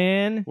good, go.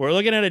 man. We're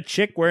looking at a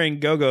chick wearing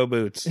go-go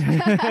boots.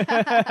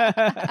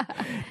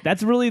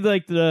 That's really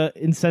like the I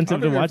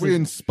incentive to wonder watch if we this.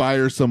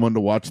 inspire someone to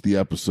watch the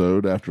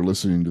episode after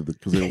listening to the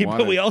because they want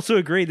But we it. also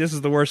agree this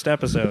is the worst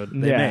episode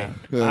they Yeah.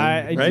 made.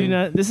 I Right? do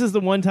not. This is the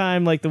one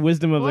time like the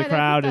wisdom of Boy, the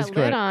crowd they is put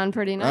that lid correct. on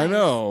pretty nice. I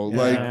know,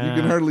 like you Yeah.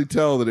 can hardly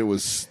tell that it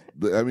was.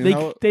 I mean,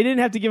 how, They didn't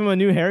have to give him a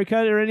new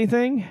haircut or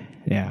anything.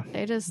 Yeah.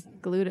 They just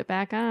glued it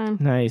back on.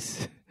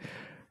 Nice.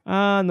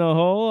 On the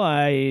whole,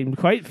 I'm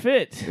quite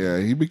fit. yeah,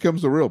 he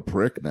becomes a real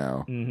prick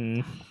now.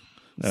 Mm-hmm.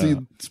 See,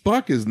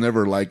 Spock is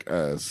never like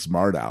a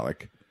smart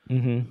aleck.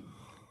 Mm-hmm.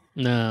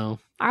 No.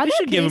 Are We there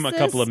should give him a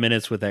cases- couple of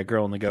minutes with that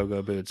girl in the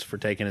go-go boots for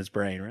taking his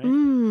brain, right?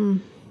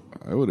 Mm.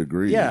 I would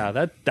agree.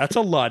 Yeah, that's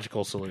a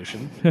logical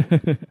solution.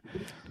 I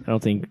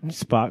don't think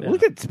Spock.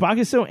 Look at Spock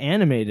is so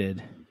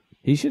animated.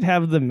 He should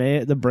have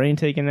the brain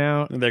taken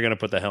out. They're going to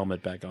put the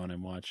helmet back on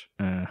and watch.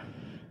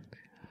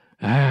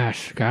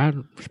 Scott,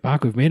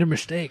 Spock, we've made a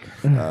mistake.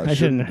 I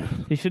shouldn't.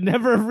 He should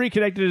never have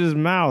reconnected his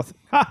mouth.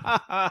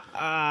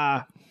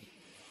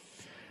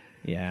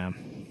 Yeah.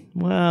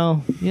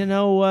 Well, you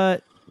know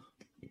what,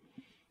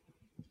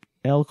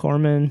 L.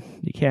 Corman,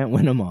 you can't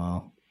win them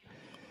all.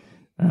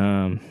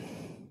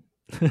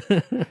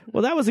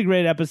 Well, that was a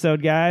great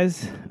episode,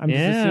 guys. I'm just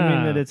Yeah.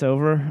 assuming that it's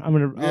over. I'm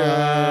gonna.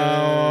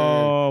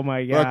 Oh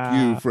my god! Fuck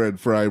you, Fred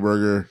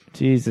Freiberger.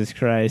 Jesus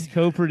Christ!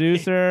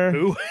 Co-producer.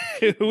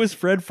 Who was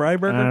Fred I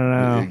Freiberger?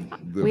 don't know.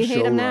 The We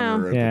hate him now.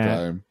 showrunner at Yeah. the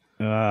time.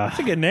 That's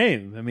a good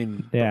name. I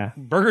mean, Yeah.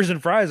 burgers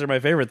and fries are my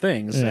favorite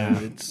things. So Yeah.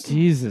 it's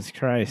Jesus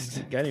Christ.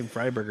 a guy named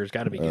Freiberger's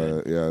got to be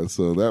good. Yeah,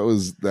 so that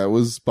was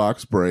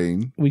Spock's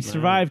brain. We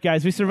survived,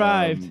 guys. We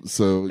survived.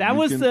 So That you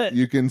was can, the-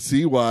 you can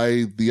see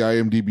why the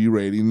IMDb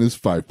rating is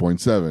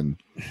 5.7.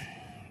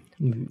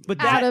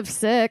 But Out of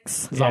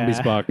 6. Zombie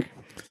Yeah. Spock.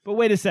 But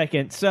wait a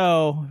second.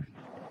 So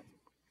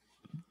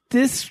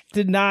this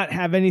did not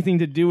have anything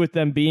to do with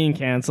them being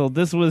canceled.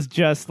 This was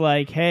just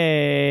like,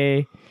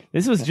 hey,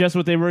 this was just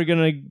what they were going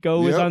to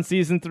go with Yep. on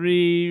season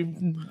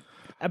 3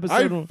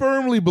 episode. I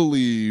firmly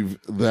believe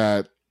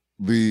that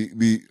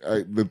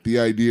the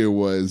idea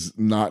was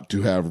not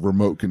to have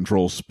remote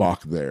control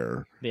Spock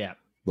there Yeah.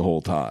 the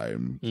whole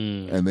time,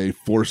 Mm. and they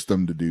forced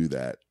them to do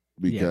that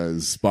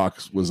because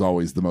Spock was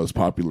always the most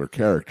popular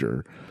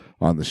character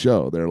on the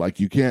show. They're like,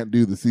 you can't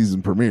do the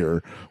season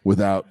premiere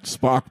without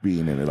Spock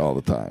being in it all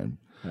the time.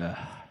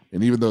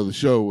 And even though the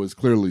show was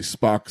clearly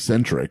Spock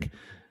centric,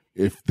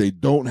 if they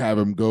don't have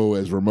him go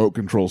as remote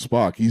control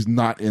Spock, he's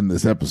not in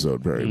this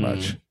episode very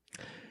much.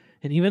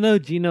 And even though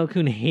Gino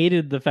Kun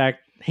hated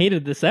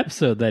this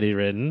episode that he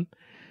written,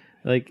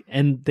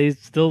 and they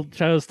still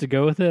chose to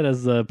go with it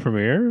as the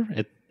premiere,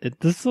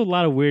 there's a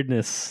lot of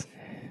weirdness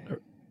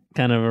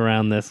kind of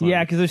around this one.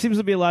 Yeah, because there seems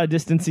to be a lot of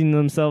distancing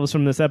themselves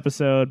from this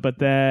episode, but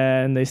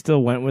then they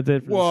still went with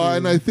it. For the Well, season.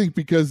 and I think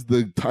because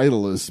the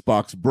title is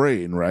Spock's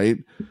Brain, right?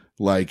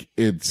 Like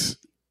it's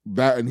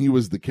that, and he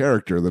was the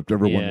character that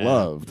everyone Yeah.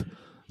 loved.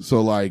 So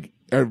like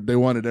they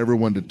wanted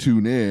everyone to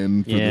tune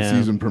in for the Yeah.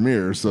 season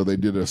premiere, so they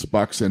did a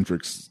Spock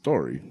centric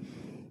story.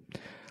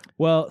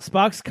 Well,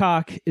 Spock's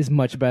cock is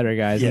much better,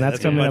 guys, and that's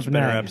a coming much up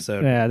better next.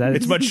 episode. Yeah,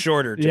 It's much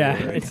shorter, too. Yeah,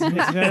 right? it's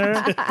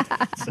better,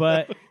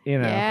 but you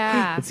know,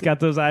 Yeah. it's got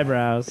those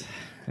eyebrows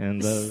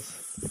and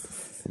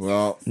those.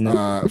 Well,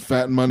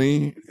 Fat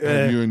Money,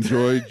 have you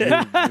enjoyed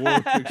your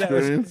war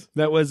experience?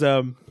 That was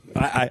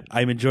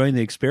I'm enjoying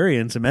the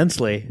experience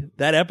immensely.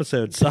 That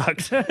episode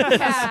sucked.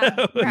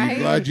 Yeah, right?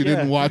 Glad you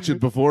didn't watch it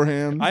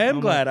beforehand. I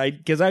am glad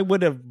because I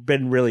would have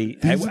been really.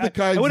 These are the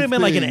kinds I would have of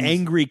been like an things-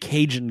 angry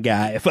Cajun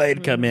guy if I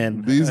had come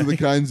in. These are the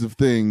kinds of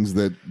things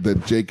that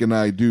Jake and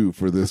I do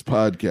for this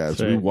podcast.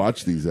 Sure. We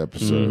watch these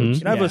episodes.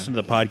 And I've listened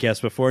to the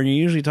podcast before, and you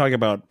usually talk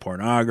about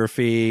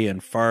pornography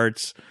and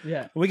farts.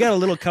 Yeah, We got a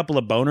little couple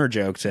of boner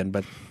jokes in,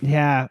 but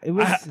yeah, it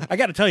was. I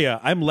got to tell you,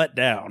 I'm let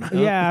down.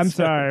 Yeah, I'm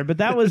sorry, but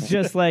that was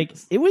just like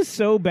it was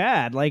so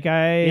bad. Like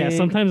Yeah,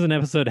 sometimes an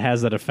episode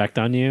has that effect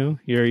on you.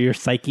 Your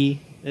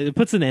psyche. It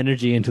puts an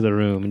energy into the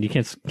room, and you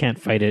can't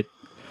fight it.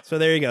 So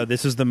there you go.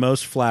 This is the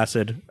most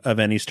flaccid of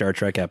any Star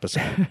Trek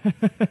episode.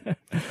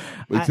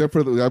 Except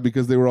for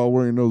because they were all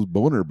wearing those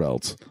boner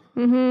belts.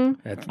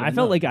 I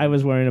felt like I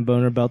was wearing a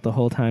boner belt the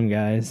whole time,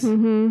 guys.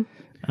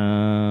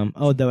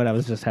 Though I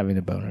was just having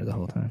a boner the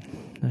whole time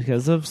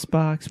because of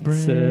Spock's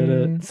brain.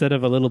 Instead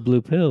of a little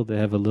blue pill, they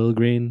have a little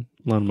green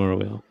lawnmower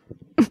wheel.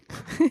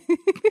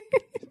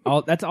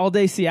 That's all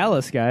day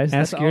Cialis, guys.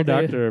 Ask That's your all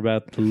day- doctor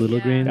about the little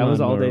green. That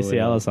was all day lawnmower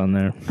wheel. Cialis on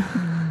there.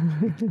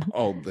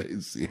 All day,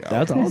 see how.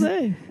 That's all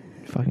day.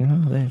 Fucking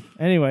all day.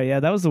 Anyway, yeah,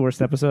 that was the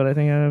worst episode I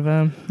think out of.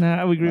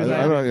 I would agree with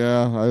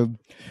that.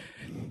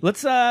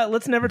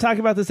 Let's never talk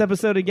about this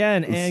episode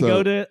again and So-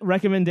 go to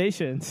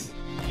recommendations.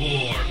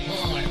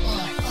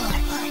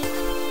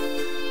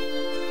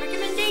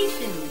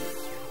 Recommendations.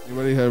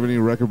 Anybody have any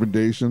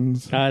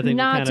recommendations? I think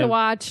Not to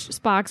watch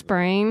Spock's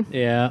Brain.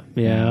 Yeah.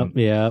 I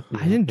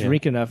didn't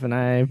drink enough, and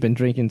I've been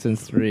drinking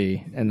since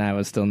 3, and I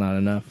was still not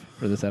enough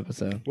for this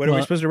episode. What are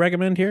we supposed to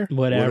recommend here?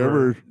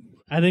 Whatever.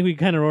 I think we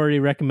kind of already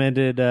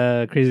recommended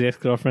Crazy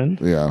Ex-Girlfriend.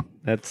 Yeah.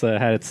 That's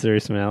had its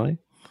serious finale.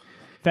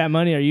 Fat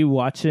Money, are you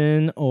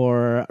watching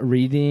or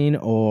reading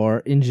or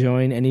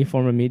enjoying any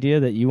form of media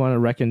that you want to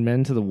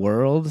recommend to the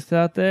world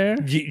out there?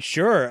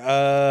 Sure.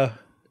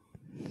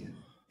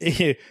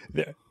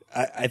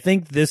 I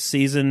think this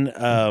season,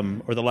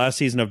 or the last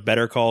season of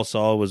Better Call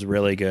Saul was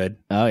really good.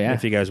 Oh yeah,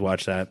 If you guys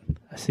watch that,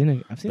 I've seen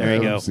it. there you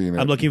haven't go. seen it.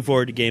 I'm looking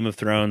forward to Game of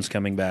Thrones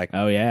coming back.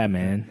 Oh yeah,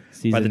 man.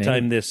 Season By the 8.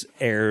 time this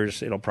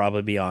airs, it'll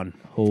probably be on.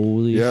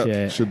 Holy Yeah,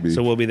 shit! should be.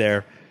 So we'll be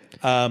there.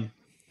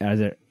 Is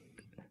it?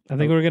 I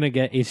think we're gonna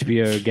get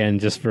HBO again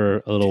just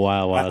for a little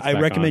while it's I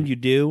back recommend on. you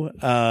do,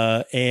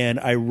 and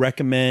I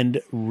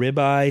recommend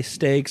ribeye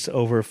steaks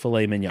over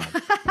filet mignon.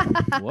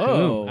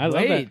 Whoa! Ooh, I love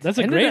wait, that. That's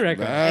a ended great up-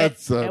 record.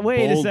 That's a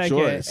Wait a bold second.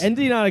 choice.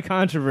 Ending on a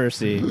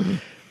controversy.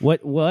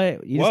 What?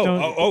 You just Whoa!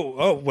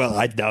 don't.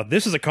 Well, now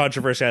this is a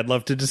controversy I'd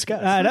love to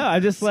discuss. I know.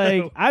 I'm just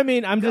like. I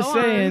mean, I'm just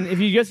Go saying. on. If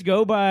you just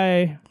go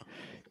by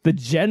the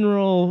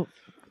general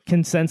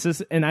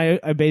consensus, and I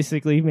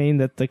basically mean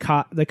that the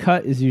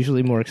cut is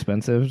usually more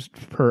expensive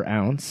per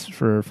ounce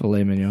for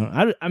filet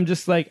mignon. I'm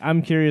just like,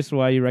 I'm curious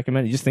why you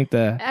recommend it. You just think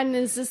the And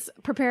is this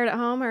prepared at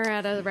home or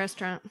at a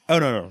restaurant? Oh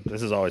no,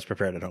 this is always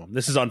prepared at home.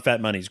 This is on Fat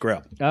Money's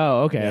Grill.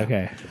 okay.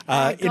 In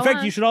go fact,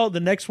 on. you should all. The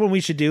next one we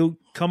should do.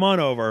 Come on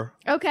over.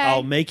 Okay.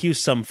 I'll make you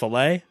some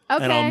filet,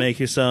 and Okay. I'll make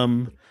you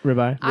some.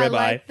 Ribeye. I Ribeye.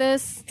 like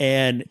this.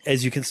 And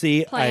as you can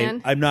see,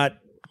 Plan. I'm not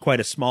quite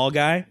a small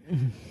guy.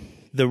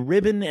 The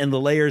ribbon and the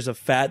layers of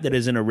fat that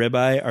is in a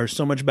ribeye are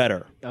so much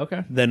better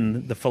Okay.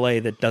 than the filet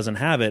that doesn't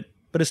have it,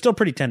 but it's still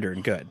pretty tender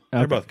and good.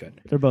 They're both good.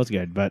 They're both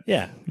good, but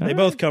Yeah, they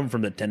both come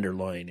from the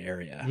tenderloin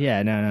area.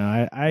 yeah,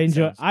 no.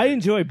 I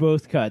enjoy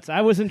both cuts.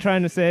 I wasn't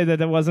trying to say that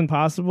it wasn't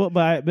possible,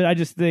 but I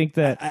just think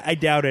that I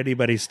doubt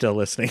anybody's still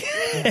listening.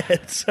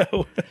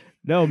 So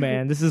no,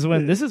 man. This is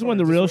when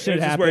the real shit this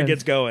is happens. where it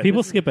gets going.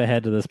 People skip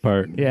ahead to this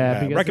part. Yeah,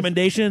 because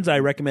Recommendations: I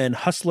recommend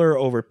Hustler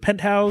over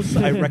Penthouse.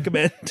 I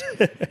recommend.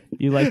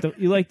 you like the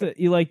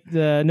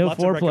no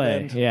Lots of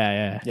foreplay. recommend.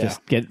 Yeah.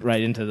 Just get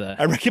right into the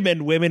I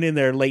recommend women in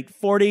their late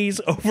 40s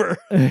over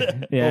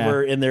Yeah.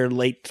 over in their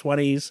late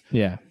 20s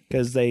yeah.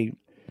 because they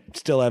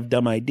still have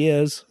dumb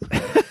ideas.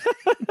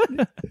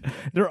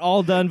 They're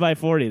all done by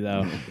 40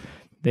 though.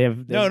 They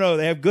have No,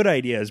 they have good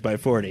ideas by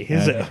 40.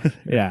 So,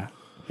 Yeah.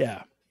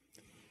 yeah.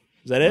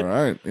 Is that it? All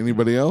right.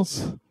 Anybody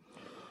else?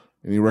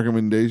 Any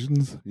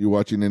recommendations? You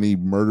watching any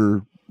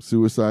murder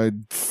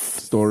suicide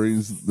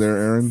stories there,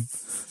 Aaron?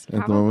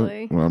 At the moment?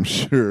 Probably. Well, I'm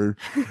sure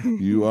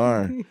you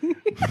are.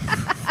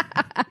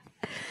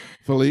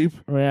 Philippe?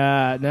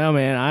 Yeah, no,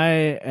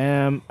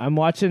 man. I'm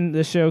watching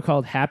this show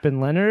called Happen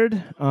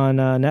Leonard on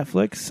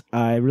Netflix.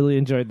 I really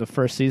enjoyed the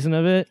first season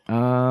of it.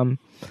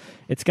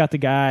 It's got the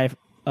guy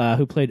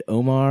who played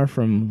Omar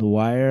from The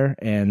Wire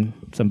and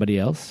somebody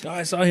else. Oh,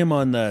 I saw him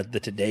on the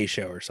Today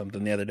Show or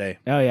something the other day.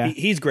 Oh yeah,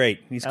 He's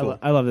great. He's cool.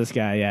 I love this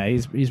guy. Yeah,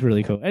 he's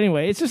really cool.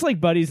 Anyway, it's just like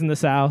buddies in the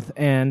South,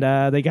 and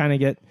they kind of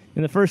get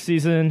in the first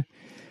season.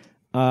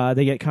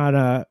 They get kind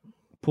of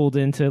pulled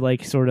into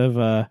like sort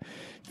of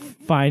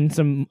find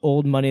some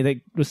old money that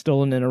was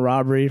stolen in a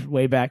robbery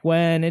way back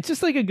when. It's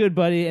just like a good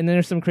buddy, and then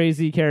there's some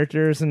crazy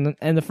characters, and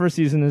the first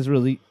season is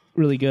really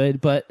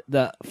good, but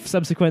the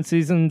subsequent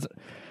seasons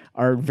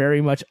are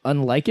very much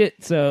unlike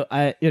it. So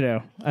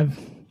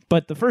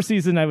but the first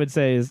season I would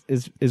say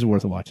is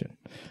worth watching.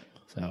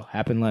 So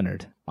Happen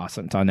Leonard,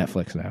 awesome. It's on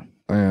Netflix now.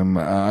 And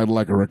I'd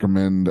like to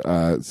recommend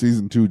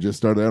season 2 just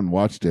started. I haven't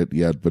watched it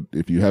yet, but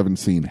if you haven't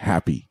seen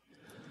Happy,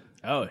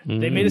 Oh,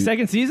 they made a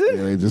second season?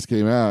 yeah, it just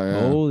came out. Yeah.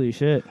 Holy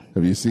shit!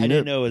 Have you seen I it?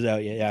 didn't know it was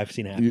out yet. Yeah, I've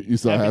seen Happy. You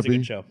saw Happy's Happy? a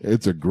good show.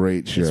 It's a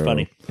great show. It's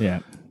funny. Yeah.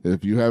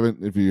 If you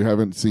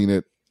haven't seen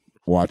it,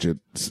 watch it.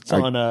 It's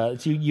on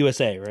it's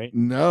USA, right?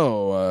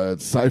 No,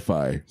 it's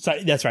sci-fi.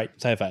 That's right.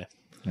 Sci-fi.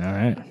 All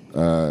right.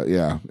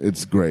 Yeah,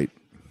 it's great.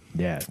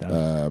 Yeah. that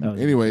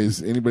was-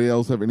 Anyways, anybody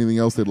else have anything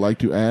else they'd like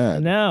to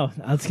add? No,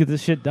 let's get this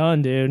shit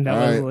done, dude. All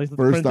right.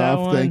 First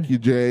off, thank you,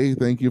 Jay.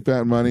 Thank you,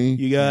 Fat Money.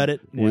 You got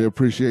it. We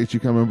appreciate you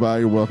coming by.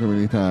 You're welcome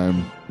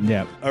anytime.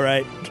 Yeah. All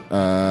right.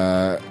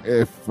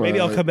 If Maybe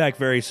I'll come back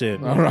very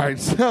soon. All right,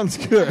 sounds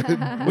good.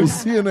 We'll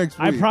see you next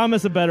I week.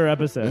 promise a better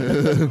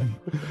episode.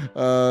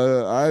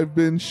 I've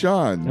been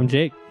Sean. I'm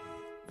Jake.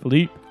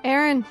 Philippe.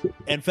 Aaron.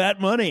 And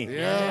Fat Money.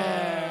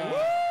 Yeah.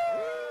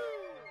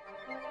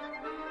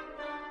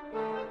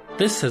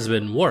 This has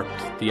been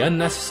Warped, the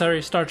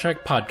Unnecessary Star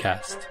Trek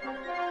podcast.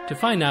 To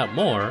find out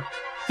more,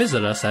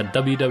 visit us at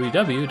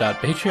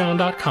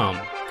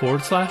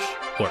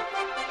www.patreon.com/warped.